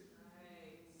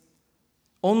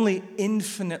 Only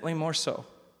infinitely more so.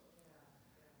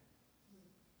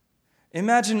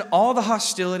 Imagine all the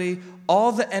hostility,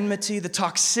 all the enmity, the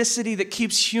toxicity that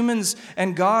keeps humans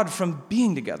and God from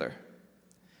being together.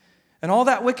 And all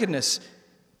that wickedness.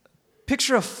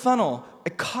 Picture a funnel, a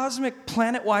cosmic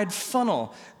planet-wide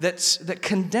funnel that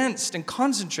condensed and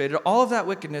concentrated all of that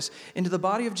wickedness into the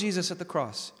body of Jesus at the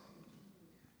cross.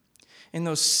 In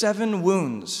those 7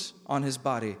 wounds on his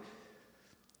body,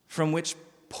 from which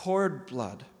poured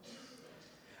blood.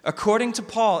 According to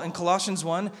Paul in Colossians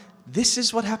 1, this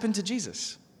is what happened to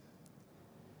Jesus.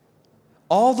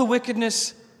 All the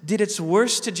wickedness did its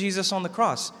worst to Jesus on the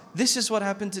cross. This is what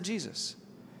happened to Jesus.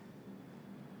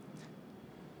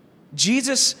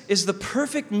 Jesus is the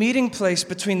perfect meeting place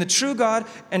between the true God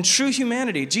and true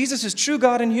humanity. Jesus is true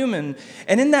God and human.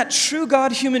 And in that true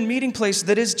God-human meeting place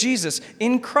that is Jesus,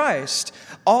 in Christ,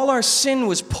 all our sin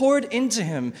was poured into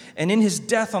him and in his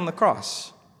death on the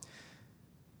cross.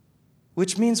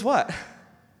 Which means what?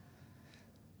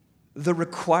 The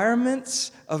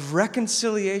requirements of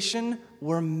reconciliation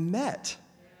were met.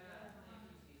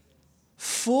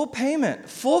 Full payment,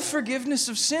 full forgiveness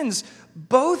of sins,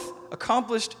 both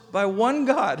accomplished by one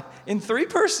God in 3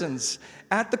 persons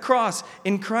at the cross.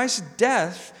 In Christ's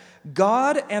death,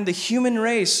 God and the human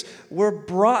race were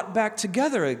brought back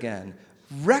together again,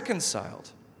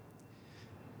 reconciled.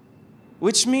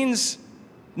 Which means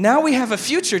now we have a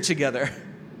future together.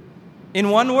 In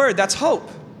one word, that's hope.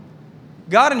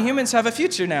 God and humans have a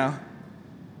future now.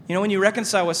 You know, when you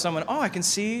reconcile with someone, I can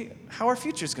see how our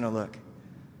future is going to look.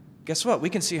 Guess what? We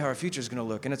can see how our future is going to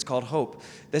look, and it's called hope.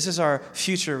 This is our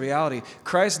future reality.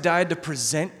 Christ died to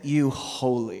present you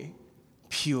holy,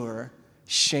 pure,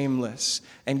 shameless,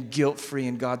 and guilt-free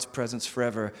in God's presence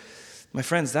forever. My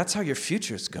friends, that's how your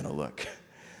future is going to look.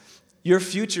 Your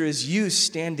future is you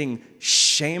standing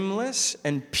shameless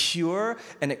and pure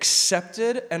and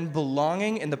accepted and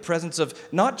belonging in the presence of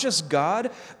not just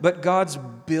God, but God's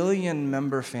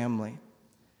billion-member family.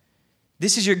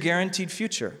 This is your guaranteed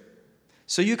future.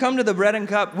 So you come to the bread and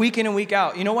cup week in and week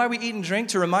out. You know why we eat and drink?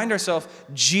 To remind ourselves,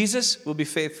 Jesus will be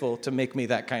faithful to make me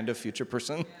that kind of future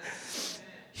person.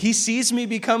 He sees me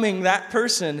becoming that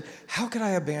person. How could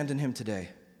I abandon him today?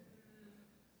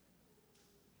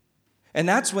 And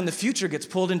that's when the future gets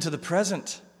pulled into the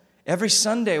present. Every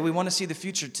Sunday, we want to see the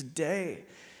future today.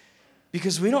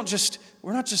 Because we're not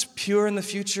just pure in the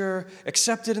future,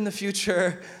 accepted in the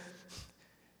future.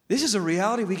 This is a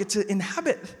reality we get to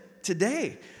inhabit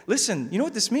today. Listen, you know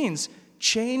what this means?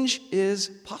 Change is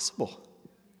possible.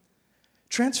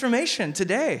 Transformation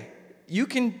today. You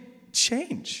can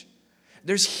change.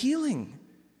 There's healing.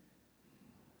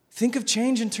 Think of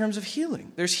change in terms of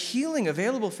healing. There's healing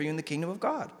available for you in the kingdom of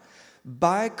God.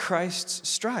 By Christ's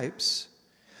stripes,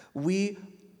 we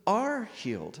are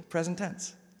healed. Present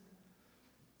tense.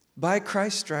 By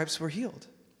Christ's stripes, we're healed.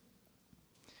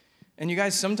 And you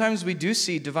guys, sometimes we do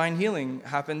see divine healing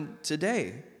happen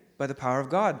today by the power of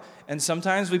God. And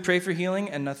sometimes we pray for healing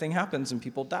and nothing happens and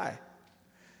people die.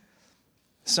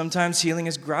 Sometimes healing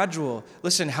is gradual.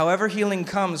 Listen, however healing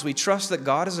comes, we trust that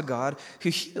God is a God who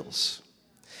heals.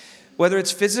 Whether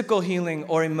it's physical healing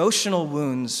or emotional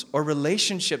wounds or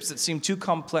relationships that seem too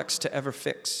complex to ever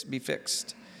be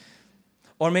fixed.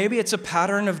 Or maybe it's a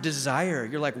pattern of desire.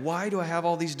 You're like, why do I have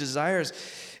all these desires?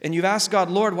 And you've asked God,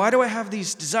 Lord, why do I have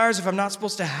these desires if I'm not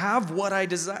supposed to have what I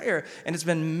desire? And it's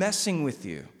been messing with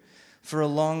you for a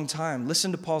long time.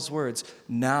 Listen to Paul's words.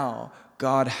 Now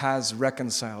God has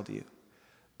reconciled you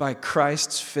by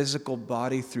Christ's physical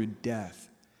body through death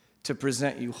to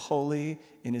present you holy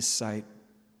in his sight,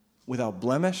 without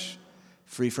blemish,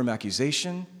 free from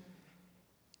accusation.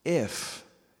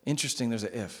 Interesting, there's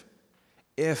an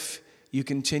if you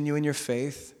continue in your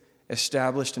faith,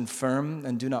 established and firm,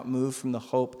 and do not move from the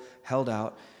hope held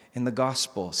out in the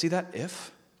gospel. See that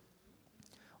if?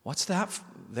 What's that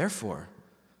there for?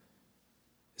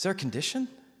 Is there a condition?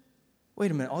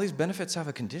 Wait a minute, all these benefits have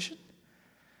a condition?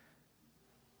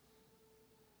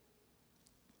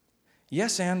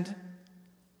 Yes, and?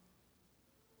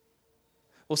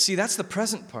 Well, see, that's the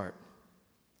present part.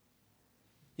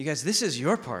 You guys, this is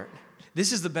your part.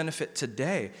 This is the benefit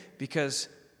today, because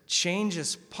change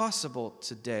is possible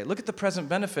today. Look at the present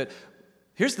benefit.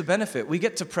 Here's the benefit. We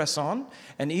get to press on,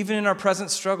 and even in our present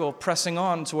struggle, pressing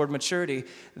on toward maturity,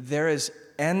 there is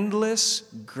endless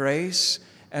grace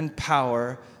and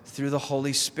power through the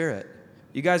Holy Spirit.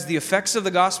 You guys, the effects of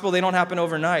the gospel, they don't happen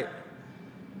overnight.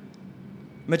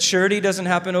 Maturity doesn't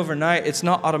happen overnight. It's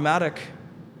not automatic.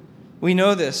 We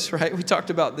know this, right? We talked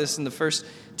about this in the first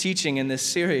teaching in this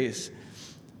series.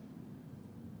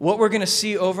 What we're going to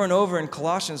see over and over in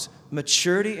Colossians,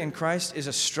 maturity in Christ is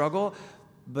a struggle,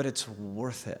 but it's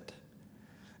worth it.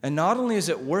 And not only is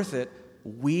it worth it,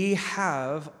 we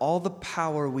have all the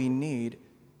power we need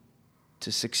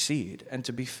to succeed and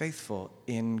to be faithful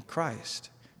in Christ.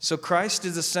 So Christ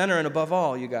is the center and above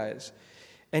all, you guys.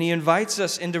 And he invites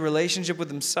us into relationship with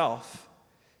himself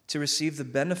to receive the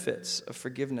benefits of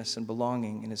forgiveness and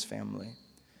belonging in his family.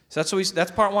 So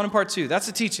that's part one and part two. That's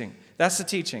the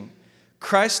teaching.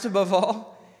 Christ above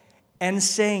all, and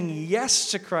saying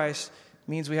yes to Christ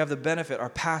means we have the benefit. Our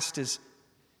past is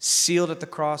sealed at the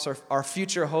cross. Our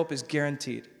future hope is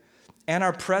guaranteed. And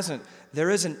our present, there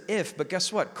is an if, but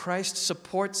guess what? Christ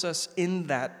supports us in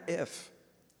that if.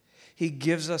 He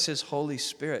gives us his Holy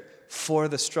Spirit for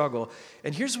the struggle.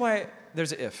 And here's why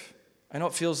there's an if. I know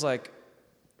it feels like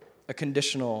a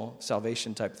conditional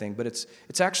salvation type thing, but it's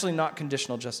actually not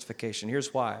conditional justification.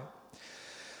 Here's why.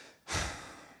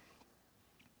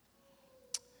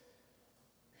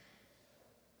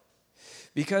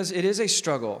 Because it is a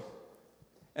struggle.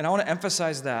 And I want to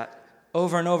emphasize that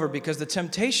over and over, because the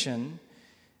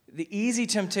easy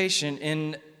temptation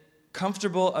in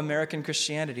comfortable American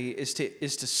Christianity is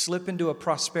to slip into a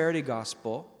prosperity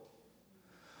gospel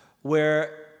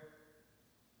where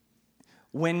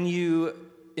when you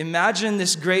imagine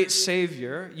this great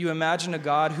Savior, you imagine a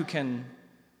God who can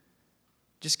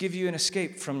just give you an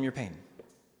escape from your pain.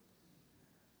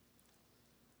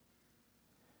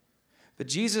 But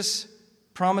Jesus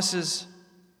promises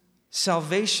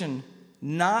salvation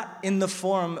not in the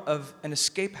form of an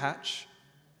escape hatch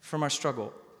from our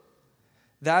struggle.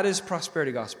 That is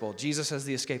prosperity gospel. Jesus as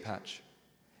the escape hatch.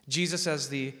 Jesus as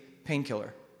the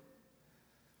painkiller.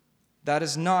 That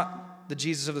is not the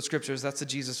Jesus of the scriptures. That's the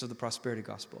Jesus of the prosperity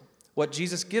gospel. What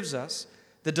Jesus gives us,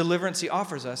 the deliverance he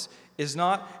offers us, is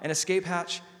not an escape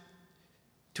hatch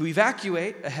to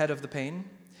evacuate ahead of the pain,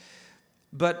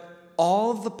 but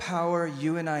all the power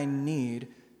you and I need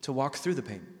to walk through the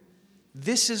pain.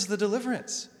 This is the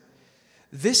deliverance.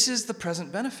 This is the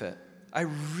present benefit. I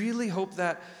really hope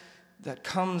that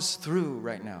comes through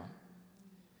right now.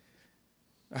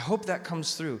 I hope that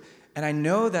comes through. And I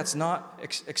know that's not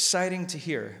exciting to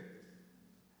hear.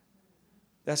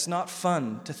 That's not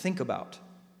fun to think about.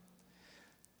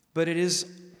 But it is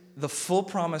the full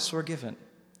promise we're given.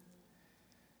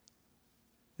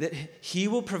 That he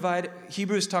will provide,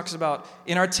 Hebrews talks about,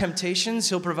 in our temptations,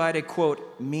 he'll provide a,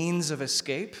 quote, means of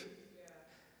escape.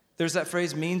 There's that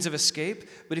phrase, means of escape.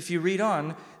 But if you read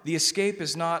on, the escape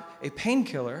is not a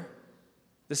painkiller.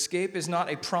 The escape is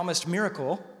not a promised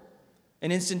miracle,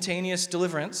 an instantaneous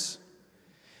deliverance.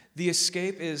 The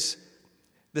escape is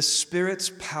the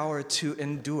Spirit's power to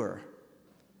endure.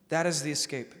 That is the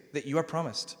escape that you are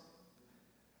promised.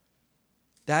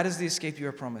 That is the escape you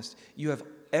are promised. You have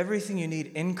everything you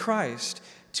need in Christ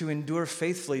to endure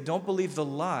faithfully. Don't believe the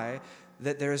lie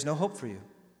that there is no hope for you.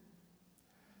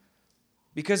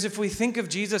 Because if we think of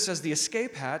Jesus as the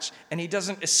escape hatch and he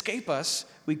doesn't escape us,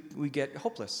 we get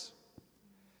hopeless.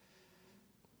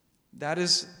 That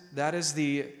is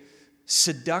the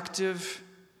seductive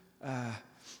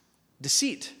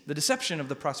deceit, the deception of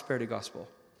the prosperity gospel.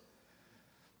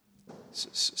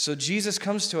 So Jesus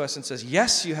comes to us and says,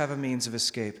 yes, you have a means of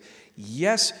escape.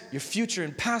 Yes, your future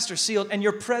and past are sealed, and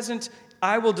your present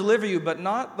I will deliver you, but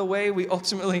not the way we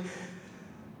ultimately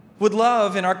would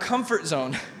love in our comfort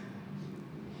zone.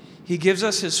 He gives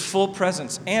us his full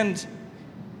presence, and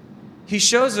he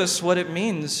shows us what it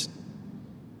means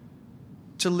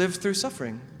to live through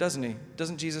suffering, doesn't he?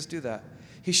 Doesn't Jesus do that?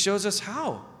 He shows us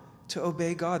how to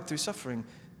obey God through suffering.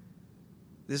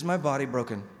 This is my body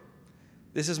broken.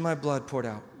 This is my blood poured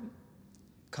out.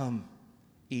 Come,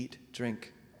 eat,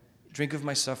 drink. Drink of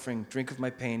my suffering, drink of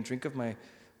my pain, drink of my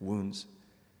wounds.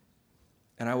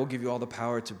 And I will give you all the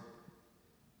power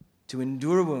to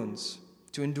endure wounds,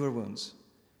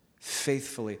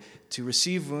 faithfully, to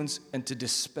receive wounds and to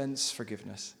dispense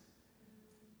forgiveness.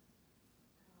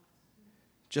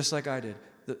 Just like I did.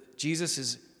 Jesus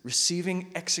is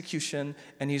receiving execution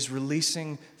and he's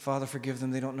releasing, Father, forgive them,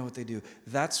 they don't know what they do.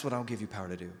 That's what I'll give you power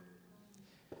to do.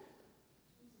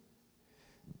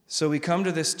 So we come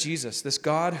to this Jesus, this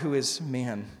God who is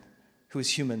man, who is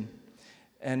human,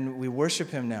 and we worship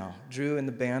him now. Drew and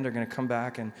the band are going to come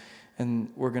back and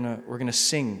we're going to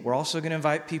sing. We're also going to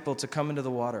invite people to come into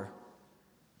the water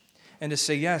and to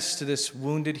say yes to this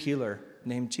wounded healer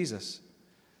named Jesus,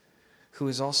 who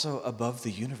is also above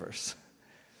the universe.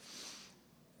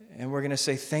 And we're going to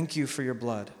say thank you for your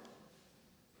blood.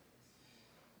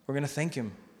 We're going to thank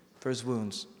him for his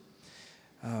wounds.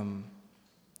 How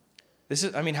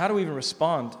do we even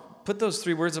respond? Put those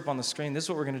 3 words up on the screen. This is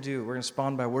what we're going to do. We're going to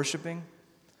respond by worshiping,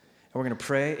 and we're going to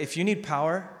pray. If you need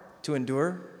power to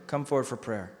endure, come forward for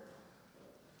prayer.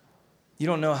 You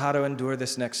don't know how to endure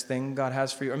this next thing God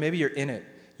has for you, or maybe you're in it.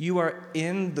 You are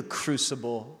in the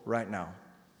crucible right now,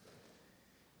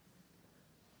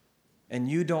 and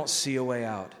you don't see a way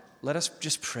out. Let us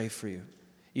just pray for you.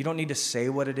 You don't need to say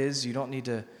what it is. You don't need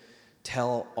to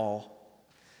tell all.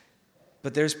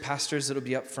 But there's pastors that will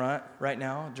be up front right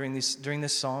now during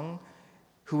this song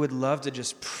who would love to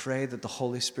just pray that the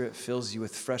Holy Spirit fills you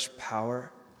with fresh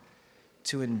power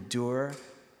to endure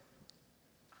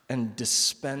and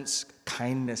dispense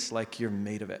kindness like you're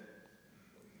made of it.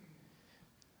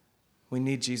 We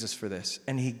need Jesus for this,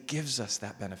 and he gives us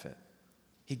that benefit.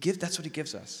 That's what he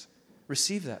gives us.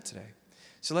 Receive that today.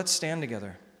 So let's stand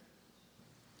together.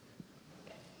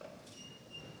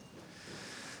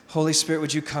 Holy Spirit,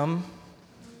 would you come?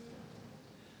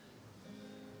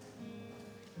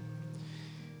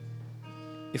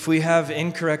 If we have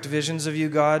incorrect visions of you,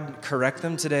 God, correct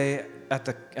them today at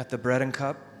the bread and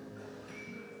cup.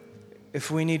 If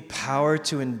we need power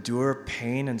to endure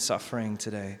pain and suffering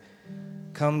today,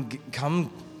 come,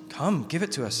 give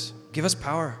it to us. Give us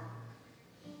power.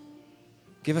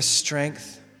 Give us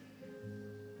strength.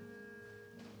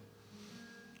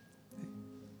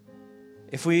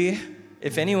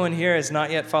 If anyone here has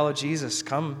not yet followed Jesus,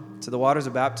 come to the waters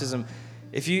of baptism.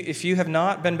 If you have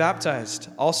not been baptized,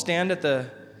 I'll stand at the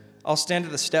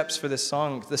steps for this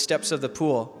song, the steps of the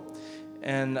pool,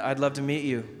 and I'd love to meet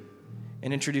you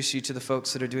and introduce you to the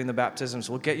folks that are doing the baptisms.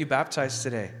 We'll get you baptized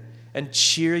today and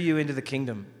cheer you into the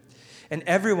kingdom. And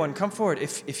everyone, come forward.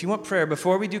 If you want prayer,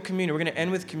 before we do communion, we're going to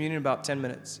end with communion in about 10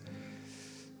 minutes.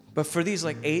 But for these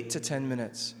 8 to 10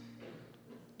 minutes,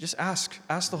 just ask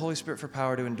the Holy Spirit for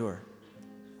power to endure.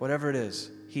 Whatever it is,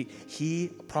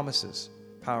 He promises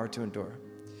power to endure.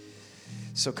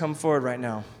 So come forward right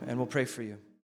now, and we'll pray for you.